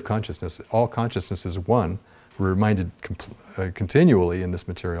a bit of consciousness. All consciousness is one. We're reminded continually in this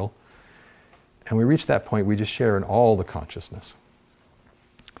material. And we reach that point, we just share in all the consciousness.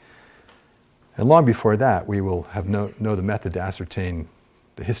 And long before that, we will have know the method to ascertain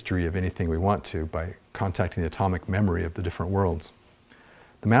the history of anything we want to by contacting the atomic memory of the different worlds.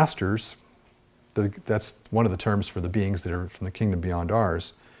 The masters, that's one of the terms for the beings that are from the kingdom beyond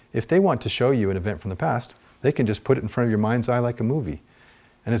ours. If they want to show you an event from the past, they can just put it in front of your mind's eye like a movie.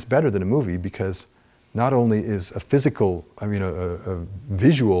 And it's better than a movie because not only is a physical, a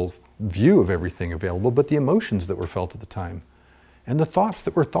visual view of everything available, but the emotions that were felt at the time and the thoughts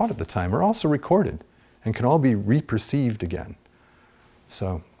that were thought at the time are also recorded and can all be reperceived again.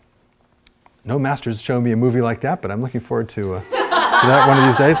 So, no master's shown me a movie like that, but I'm looking forward to that one of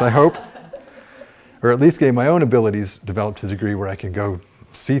these days, I hope. Or at least getting my own abilities developed to the degree where I can go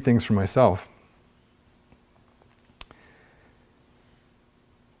see things for myself.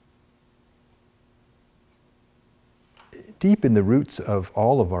 Deep in the roots of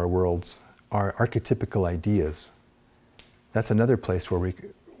all of our worlds are archetypical ideas. That's another place where we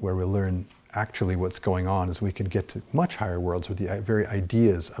learn actually what's going on, as we can get to much higher worlds where the very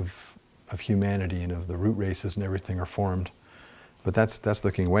ideas of humanity and of the root races and everything are formed. But that's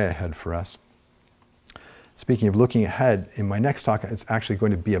looking way ahead for us. Speaking of looking ahead, in my next talk, it's actually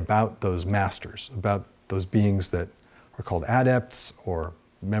going to be about those masters, about those beings that are called adepts or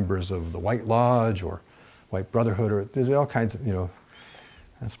members of the White Lodge or White Brotherhood, or there's all kinds of,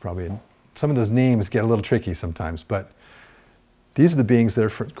 that's probably, some of those names get a little tricky sometimes, but these are the beings that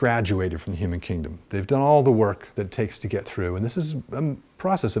are graduated from the human kingdom. They've done all the work that it takes to get through, and this is a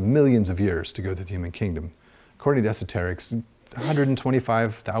process of millions of years to go through the human kingdom. According to esoterics,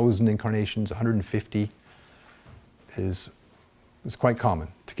 125,000 incarnations, 150 is quite common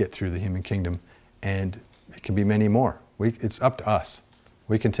to get through the human kingdom, and it can be many more. It's up to us.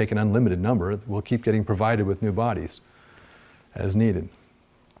 We can take an unlimited number. We'll keep getting provided with new bodies as needed.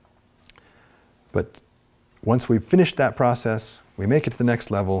 But once we've finished that process, we make it to the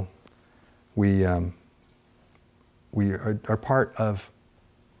next level, we are part of,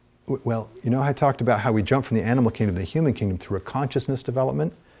 well, I talked about how we jump from the animal kingdom to the human kingdom through a consciousness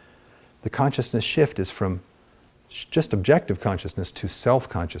development. The consciousness shift is from just objective consciousness to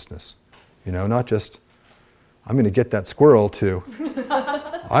self-consciousness. Not just, I'm going to get that squirrel, to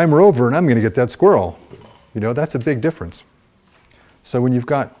I'm Rover and I'm going to get that squirrel. That's a big difference. So when you've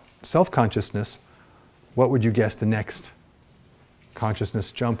got self-consciousness, what would you guess the next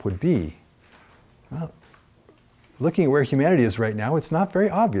consciousness jump would be? Well, looking at where humanity is right now, it's not very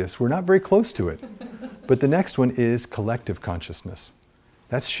obvious. We're not very close to it. But the next one is collective consciousness.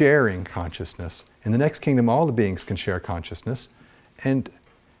 That's sharing consciousness. In the next kingdom, all the beings can share consciousness. And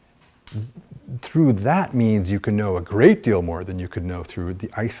through that means you can know a great deal more than you could know through the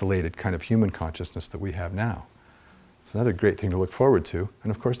isolated kind of human consciousness that we have now. It's another great thing to look forward to.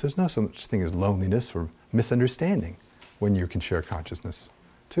 And of course, there's no such thing as loneliness or misunderstanding when you can share consciousness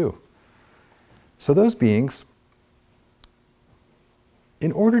too. So those beings,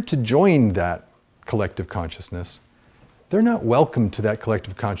 in order to join that collective consciousness, they're not welcome to that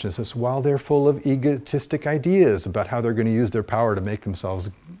collective consciousness while they're full of egotistic ideas about how they're going to use their power to make themselves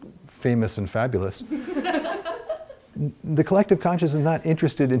famous and fabulous. The collective consciousness is not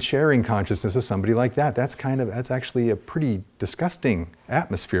interested in sharing consciousness with somebody like that. That's actually a pretty disgusting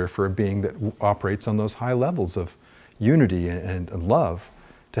atmosphere for a being that operates on those high levels of unity and love.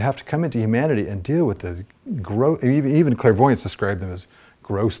 To have to come into humanity and deal with the even clairvoyants describe them as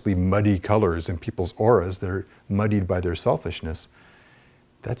grossly muddy colors in people's auras. They're muddied by their selfishness.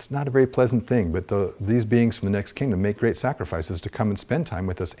 That's not a very pleasant thing, but these beings from the next kingdom make great sacrifices to come and spend time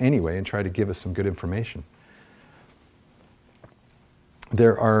with us anyway and try to give us some good information.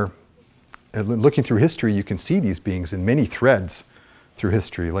 There are, looking through history, you can see these beings in many threads through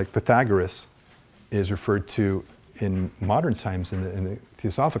history. Like Pythagoras is referred to in modern times, in the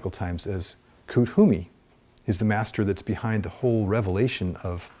Theosophical times, as Kuthumi. He's the master that's behind the whole revelation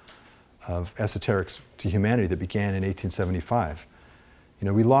of esoterics to humanity that began in 1875.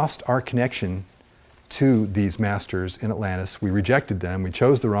 We lost our connection to these masters in Atlantis. We rejected them, we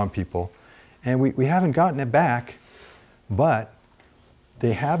chose the wrong people, and we haven't gotten it back, but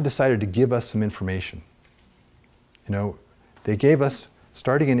they have decided to give us some information. They gave us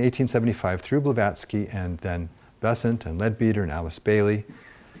starting in 1875 through Blavatsky and then Besant and Leadbeater and Alice Bailey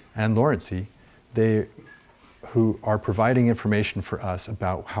and Lawrencey, who are providing information for us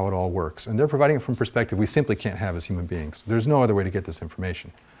about how it all works. And they're providing it from a perspective we simply can't have as human beings. There's no other way to get this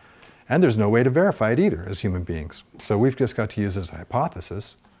information. And there's no way to verify it either as human beings. So we've just got to use it as a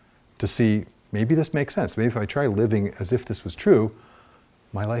hypothesis to see, maybe this makes sense. Maybe if I try living as if this was true,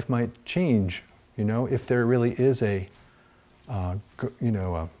 my life might change. You know, if there really is a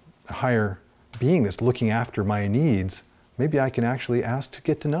higher being that's looking after my needs, maybe I can actually ask to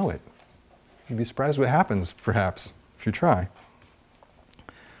get to know it. You'd be surprised what happens, perhaps, if you try.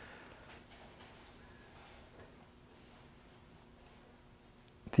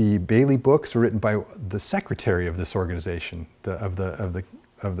 The Bailey books were written by the secretary of this organization, of the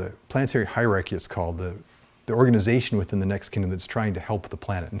planetary hierarchy, it's called, the organization within the next kingdom that's trying to help the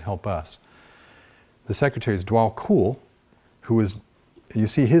planet and help us. The secretary is Dwal Khul, who is, you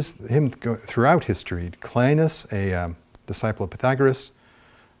see him go throughout history. Cleinias, a disciple of Pythagoras,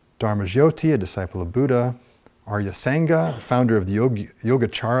 Dharmajyoti, a disciple of Buddha, Aryasanga, founder of the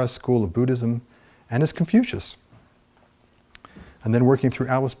Yogacara school of Buddhism, and is Confucius. And then working through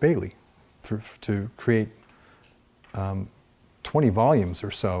Alice Bailey to create 20 volumes or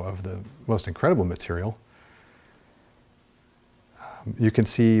so of the most incredible material. You can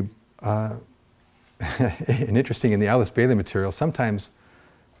see, and interesting in the Alice Bailey material, sometimes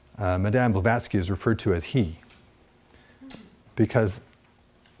Madame Blavatsky is referred to as he, because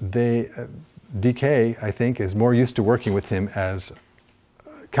DK, I think, is more used to working with him as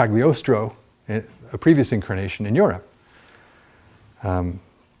Cagliostro, a previous incarnation in Europe, of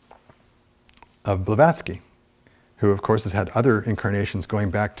Blavatsky, who of course has had other incarnations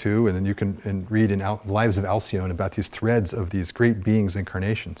going back to, and then you can read in Lives of Alcyone about these threads of these great beings'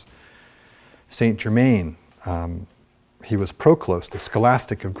 incarnations. Saint Germain, he was Proclus, the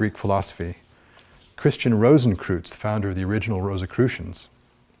scholastic of Greek philosophy. Christian Rosenkreutz, the founder of the original Rosicrucians,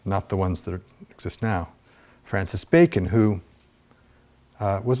 not the ones that exist now. Francis Bacon, who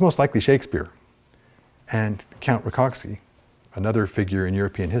was most likely Shakespeare. And Count Rákóczi, another figure in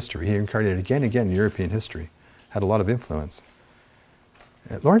European history. He incarnated again and again in European history, had a lot of influence.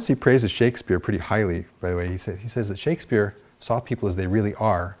 Lawrencey praises Shakespeare pretty highly, by the way. He says that Shakespeare saw people as they really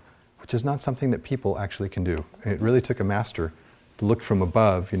are, which is not something that people actually can do. And it really took a master to look from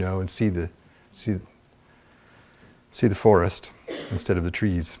above, you know, and see the forest instead of the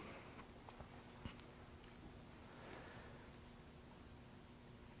trees.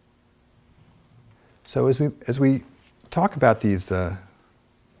 So as we talk about these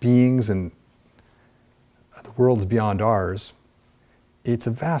beings and the worlds beyond ours, it's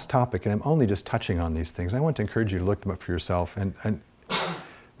a vast topic, and I'm only just touching on these things. I want to encourage you to look them up for yourself. And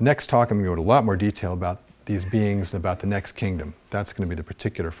next talk, I'm going to go into a lot more detail about these beings and about the next kingdom. That's going to be the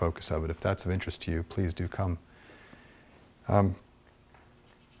particular focus of it. If that's of interest to you, please do come. I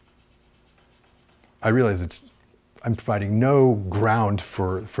realize I'm providing no ground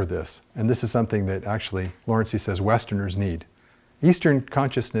for this. And this is something that actually Lawrencey says Westerners need. Eastern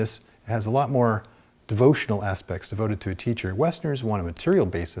consciousness has a lot more devotional aspects devoted to a teacher. Westerners want a material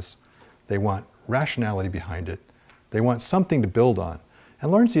basis. They want rationality behind it. They want something to build on.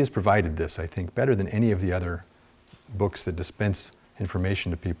 And Lawrencey has provided this, I think, better than any of the other books that dispense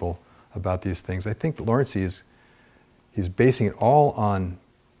information to people about these things. I think Lawrencey he's basing it all on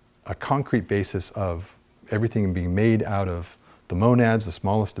a concrete basis of everything being made out of the monads, the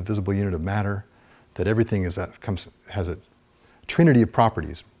smallest divisible unit of matter, that everything has a trinity of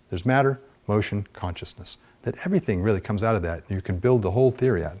properties. There's matter, motion, consciousness. That everything really comes out of that. You can build the whole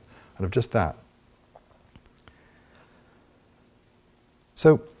theory out of just that.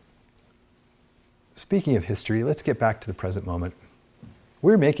 So, speaking of history, let's get back to the present moment.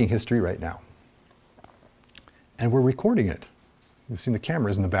 We're making history right now. And we're recording it. You've seen the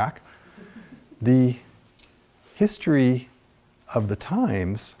cameras in the back. The history of the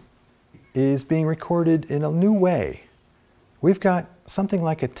times is being recorded in a new way. We've got something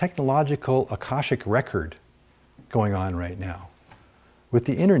like a technological Akashic record going on right now with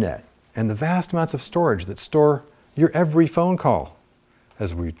the internet and the vast amounts of storage that store your every phone call,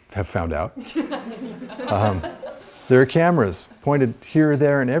 as we have found out. There are cameras pointed here,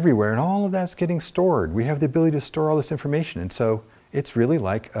 there, and everywhere, and all of that's getting stored. We have the ability to store all this information, and so it's really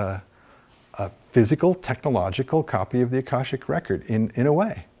like a physical, technological copy of the Akashic record in a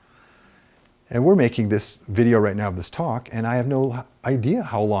way. And we're making this video right now of this talk, and I have no idea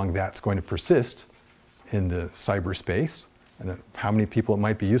how long that's going to persist in the cyberspace and how many people it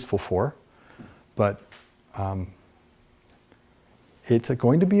might be useful for. But it's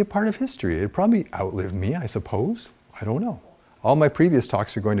going to be a part of history. It'll probably outlive me, I suppose. I don't know. All my previous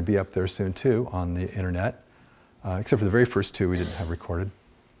talks are going to be up there soon too on the internet, except for the very first two we didn't have recorded.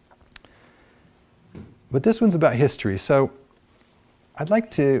 But this one's about history, so I'd like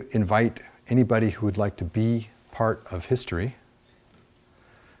to invite anybody who would like to be part of history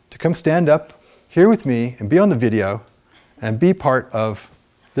to come stand up here with me and be on the video and be part of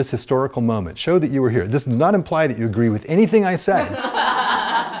this historical moment. Show that you were here. This does not imply that you agree with anything I said.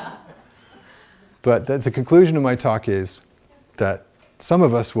 But that's the conclusion of my talk is that some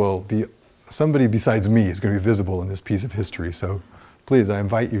of us will be, somebody besides me is going to be visible in this piece of history. So please, I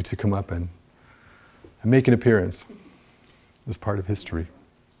invite you to come up and make an appearance as part of history.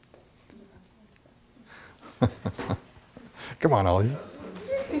 Come on, Alia.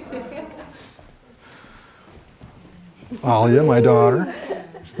 Alia, my daughter.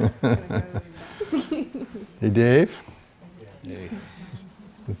 Hey, Dave. Hey.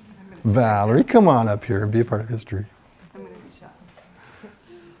 Valerie, come on up here and be a part of history.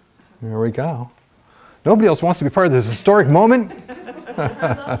 There we go. Nobody else wants to be part of this historic moment?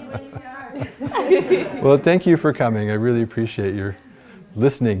 Well, thank you for coming. I really appreciate your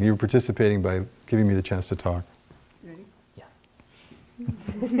listening, you participating by giving me the chance to talk. Ready? Yeah.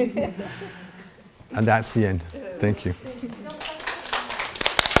 And that's the end. Thank you.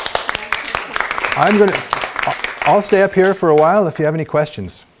 I'll stay up here for a while if you have any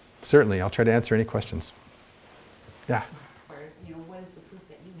questions. Certainly, I'll try to answer any questions. Yeah. What is the proof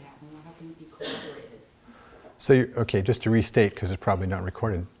that you have, and how can it be corroborated? So, okay, just to restate, because it's probably not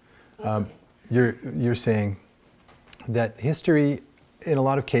recorded. You're saying that history, in a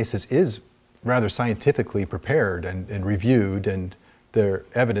lot of cases, is rather scientifically prepared and reviewed, and their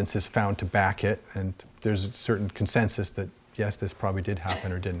evidence is found to back it, and there's a certain consensus that, yes, this probably did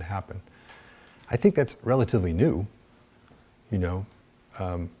happen or didn't happen. I think that's relatively new,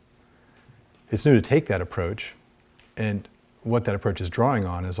 It's new to take that approach, and what that approach is drawing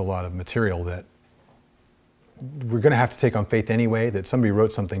on is a lot of material that we're going to have to take on faith anyway, that somebody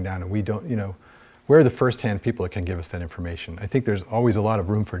wrote something down and we don't, we're the first-hand people that can give us that information. I think there's always a lot of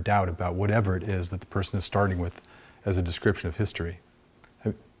room for doubt about whatever it is that the person is starting with as a description of history.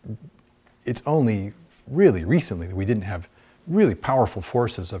 It's only really recently that we didn't have really powerful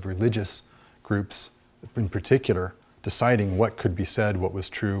forces of religious groups in particular deciding what could be said, what was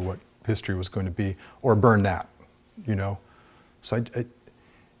true, what history was going to be, or burn that, So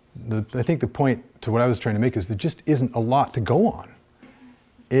I think the point to what I was trying to make is there just isn't a lot to go on.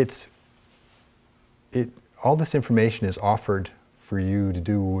 All this information is offered for you to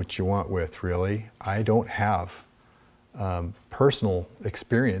do what you want with, really. I don't have personal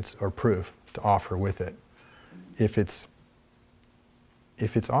experience or proof to offer with it. If it's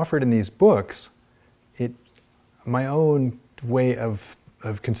offered in these books, my own way of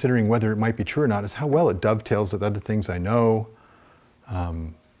considering whether it might be true or not is how well it dovetails with other things I know.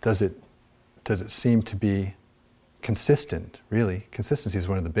 Does it seem to be consistent, really? Consistency is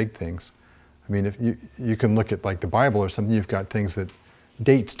one of the big things. I mean, if you can look at like the Bible or something, you've got things that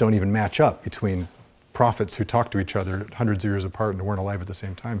dates don't even match up between prophets who talked to each other hundreds of years apart and weren't alive at the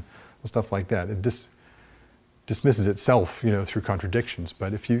same time, and stuff like that. It dismisses itself, through contradictions.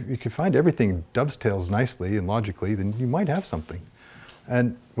 But if you can find everything dovetails nicely and logically, then you might have something.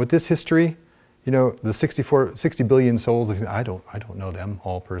 And with this history, the 60 billion souls, I don't know them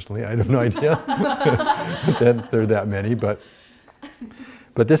all personally. I have no idea that there are that many, but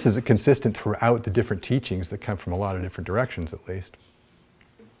this is consistent throughout the different teachings that come from a lot of different directions, at least.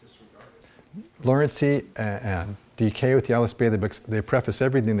 Lawrencey and DK with the Alice Bailey books, they preface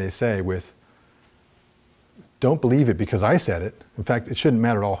everything they say with, don't believe it because I said it. In fact, it shouldn't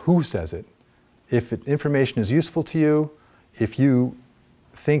matter at all who says it. If information is useful to you, if you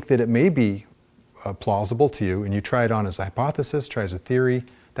think that it may be plausible to you and you try it on as a hypothesis, try as a theory,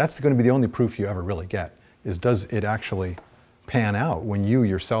 that's going to be the only proof you ever really get, is does it actually pan out when you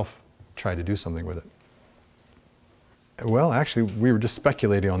yourself try to do something with it. Well, actually, we were just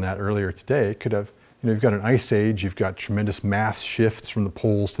speculating on that earlier today. It could have, you've got an ice age, you've got tremendous mass shifts from the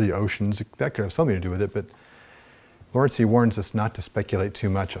poles to the oceans. That could have something to do with it, but Lawrencey warns us not to speculate too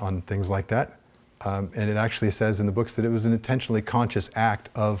much on things like that. And it actually says in the books that it was an intentionally conscious act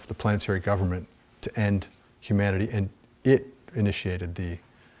of the planetary government to end humanity, and it initiated the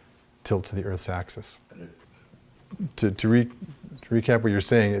tilt to the Earth's axis. To recap what you're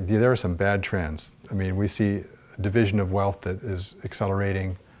saying, there are some bad trends. I mean, we see a division of wealth that is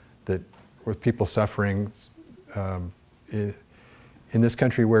accelerating, that with people suffering in this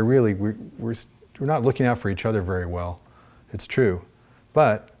country where really we're not looking out for each other very well. It's true.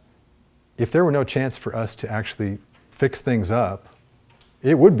 But if there were no chance for us to actually fix things up,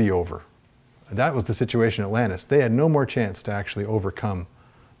 it would be over. That was the situation in Atlantis. They had no more chance to actually overcome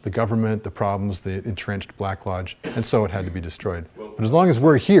the government, the problems, the entrenched Black Lodge, and so it had to be destroyed. But as long as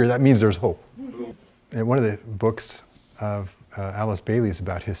we're here, that means there's hope. In one of the books of Alice Bailey's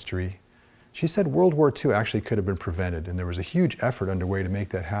about history, she said World War II actually could have been prevented, and there was a huge effort underway to make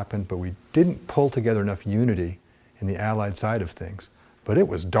that happen, but we didn't pull together enough unity in the Allied side of things. But it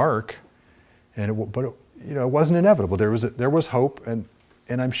was dark, and it wasn't inevitable. There was hope, and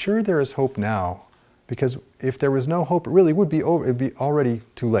I'm sure there is hope now, because if there was no hope, it really would be over. It'd be already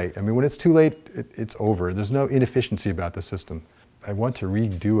too late. I mean, when it's too late, it's over. There's no inefficiency about the system. I want to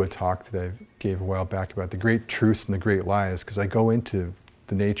redo a talk that I gave a while back about the great truths and the great lies, because I go into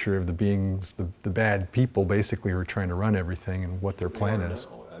the nature of the beings, the bad people basically who are trying to run everything and what their plan is.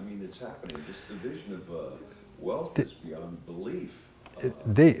 I mean, it's happening. This division of wealth is beyond belief.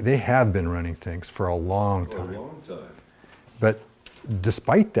 They have been running things for a long time. For a long time. But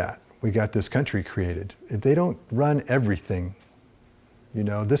despite that, we got this country created. They don't run everything. You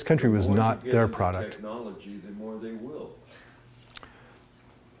know, this country was not their product. The more technology, the more they will.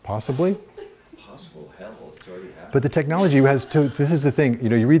 Possibly. Possible, hell, it's already happened. But the technology has to. This is the thing. You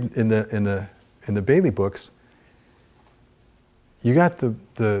know, you read in the Bailey books. You got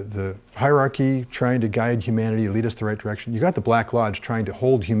the hierarchy trying to guide humanity, lead us the right direction. You got the Black Lodge trying to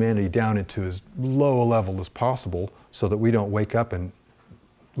hold humanity down into as low a level as possible so that we don't wake up and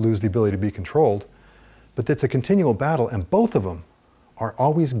lose the ability to be controlled. But it's a continual battle, and both of them are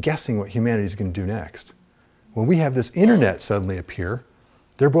always guessing what humanity is going to do next. When we have this internet suddenly appear,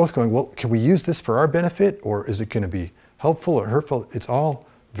 they're both going, well, can we use this for our benefit, or is it going to be helpful or hurtful? It's all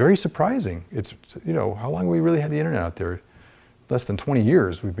very surprising. It's, you know, how long have we really had the internet out there? Less than 20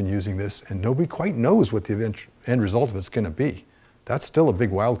 years we've been using this, and nobody quite knows what the end result of it's going to be. That's still a big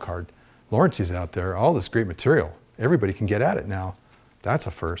wild card. Lawrencey's out there, all this great material. Everybody can get at it now. That's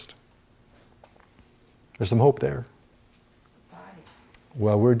a first. There's some hope there. Nice.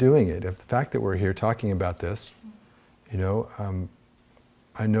 Well, we're doing it. If the fact that we're here talking about this, you know,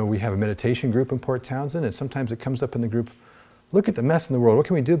 I know we have a meditation group in Port Townsend, and sometimes it comes up in the group, look at the mess in the world, what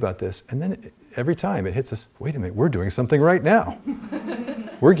can we do about this? And then every time it hits us, wait a minute, we're doing something right now.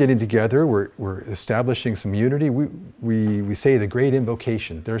 We're getting together, we're establishing some unity. We say the great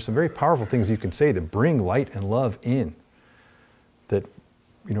invocation. There are some very powerful things you can say to bring light and love in. That,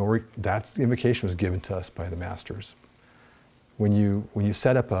 you know, that invocation was given to us by the masters. When you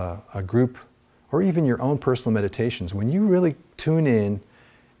set up a group, or even your own personal meditations, when you really tune in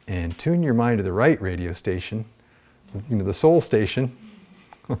and tune your mind to the right radio station, you know, the soul station,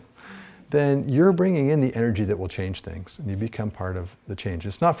 then you're bringing in the energy that will change things, and you become part of the change.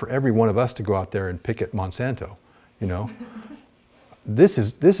 It's not for every one of us to go out there and picket Monsanto, you know. This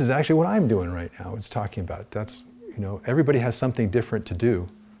is actually what I'm doing right now. It's talking about it. That's, you know, everybody has something different to do,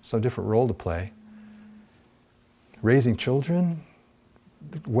 some different role to play. Raising children,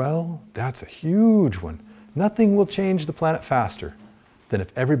 well, that's a huge one. Nothing will change the planet faster than if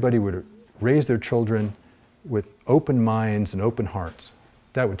everybody would raise their children with open minds and open hearts.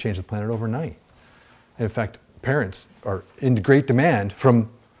 That would change the planet overnight. And in fact, parents are in great demand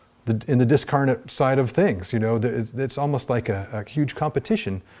in the discarnate side of things. You know, it's almost like a huge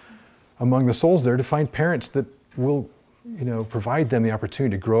competition among the souls there to find parents that will, you know, provide them the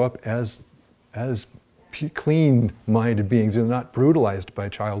opportunity to grow up as clean-minded beings. They're not brutalized by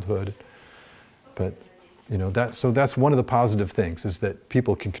childhood. But, you know, so that's one of the positive things, is that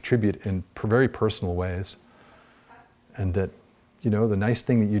people can contribute in very personal ways, and that, you know, the nice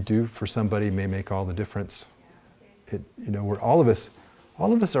thing that you do for somebody may make all the difference. You know, we're all of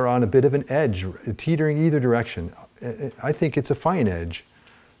us are on a bit of an edge, teetering either direction. I think it's a fine edge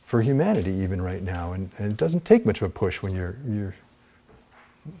for humanity even right now, and it doesn't take much of a push when you're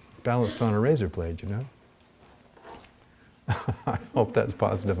balanced on a razor blade, you know. I hope that's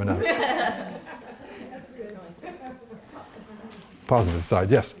positive enough. Positive side,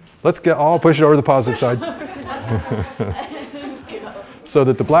 yes. Let's all push it over the positive side. So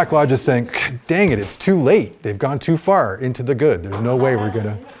that the Black Lodge is saying, dang it, it's too late. They've gone too far into the good. There's no way we're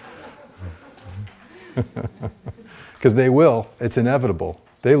going to. Because they will. It's inevitable.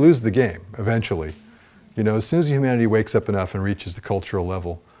 They lose the game eventually. You know, as soon as humanity wakes up enough and reaches the cultural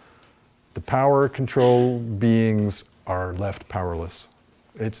level, the power control beings are left powerless.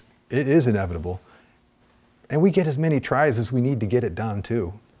 It is inevitable. And we get as many tries as we need to get it done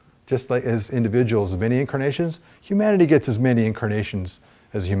too. Just like as individuals, many incarnations, humanity gets as many incarnations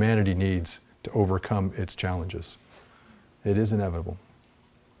as humanity needs to overcome its challenges. It is inevitable.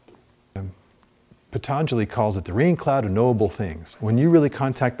 Patanjali calls it the rain cloud of knowable things. When you really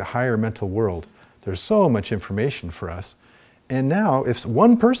contact the higher mental world, there's so much information for us, And now, if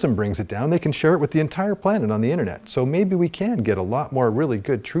one person brings it down, they can share it with the entire planet on the internet. So maybe we can get a lot more really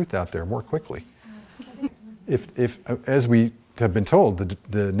good truth out there more quickly. If as we have been told,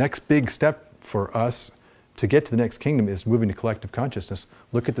 the next big step for us to get to the next kingdom is moving to collective consciousness.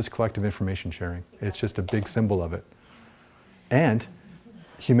 Look at this collective information sharing. It's just a big symbol of it. And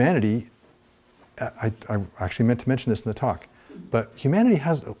humanity, I actually meant to mention this in the talk, but humanity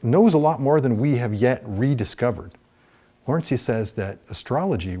knows a lot more than we have yet rediscovered. Lawrence says that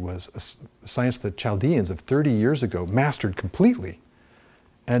astrology was a science that Chaldeans of 30 years ago mastered completely.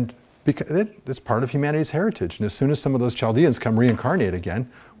 And because it's part of humanity's heritage. And as soon as some of those Chaldeans come reincarnate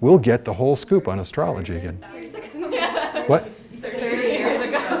again, we'll get the whole scoop on astrology again. What? 30 years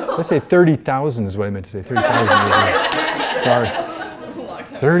ago. Let's say 30,000 is what I meant to say. 30,000 years ago. Sorry. That's a long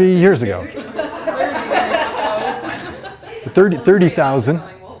time. 30 years ago. 30,000.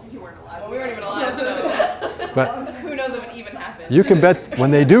 Well, you weren't alive. Well, we weren't even alive, so. But Who knows if it even happened. you can bet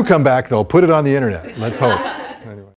when they do come back, they'll put it on the internet. Let's hope.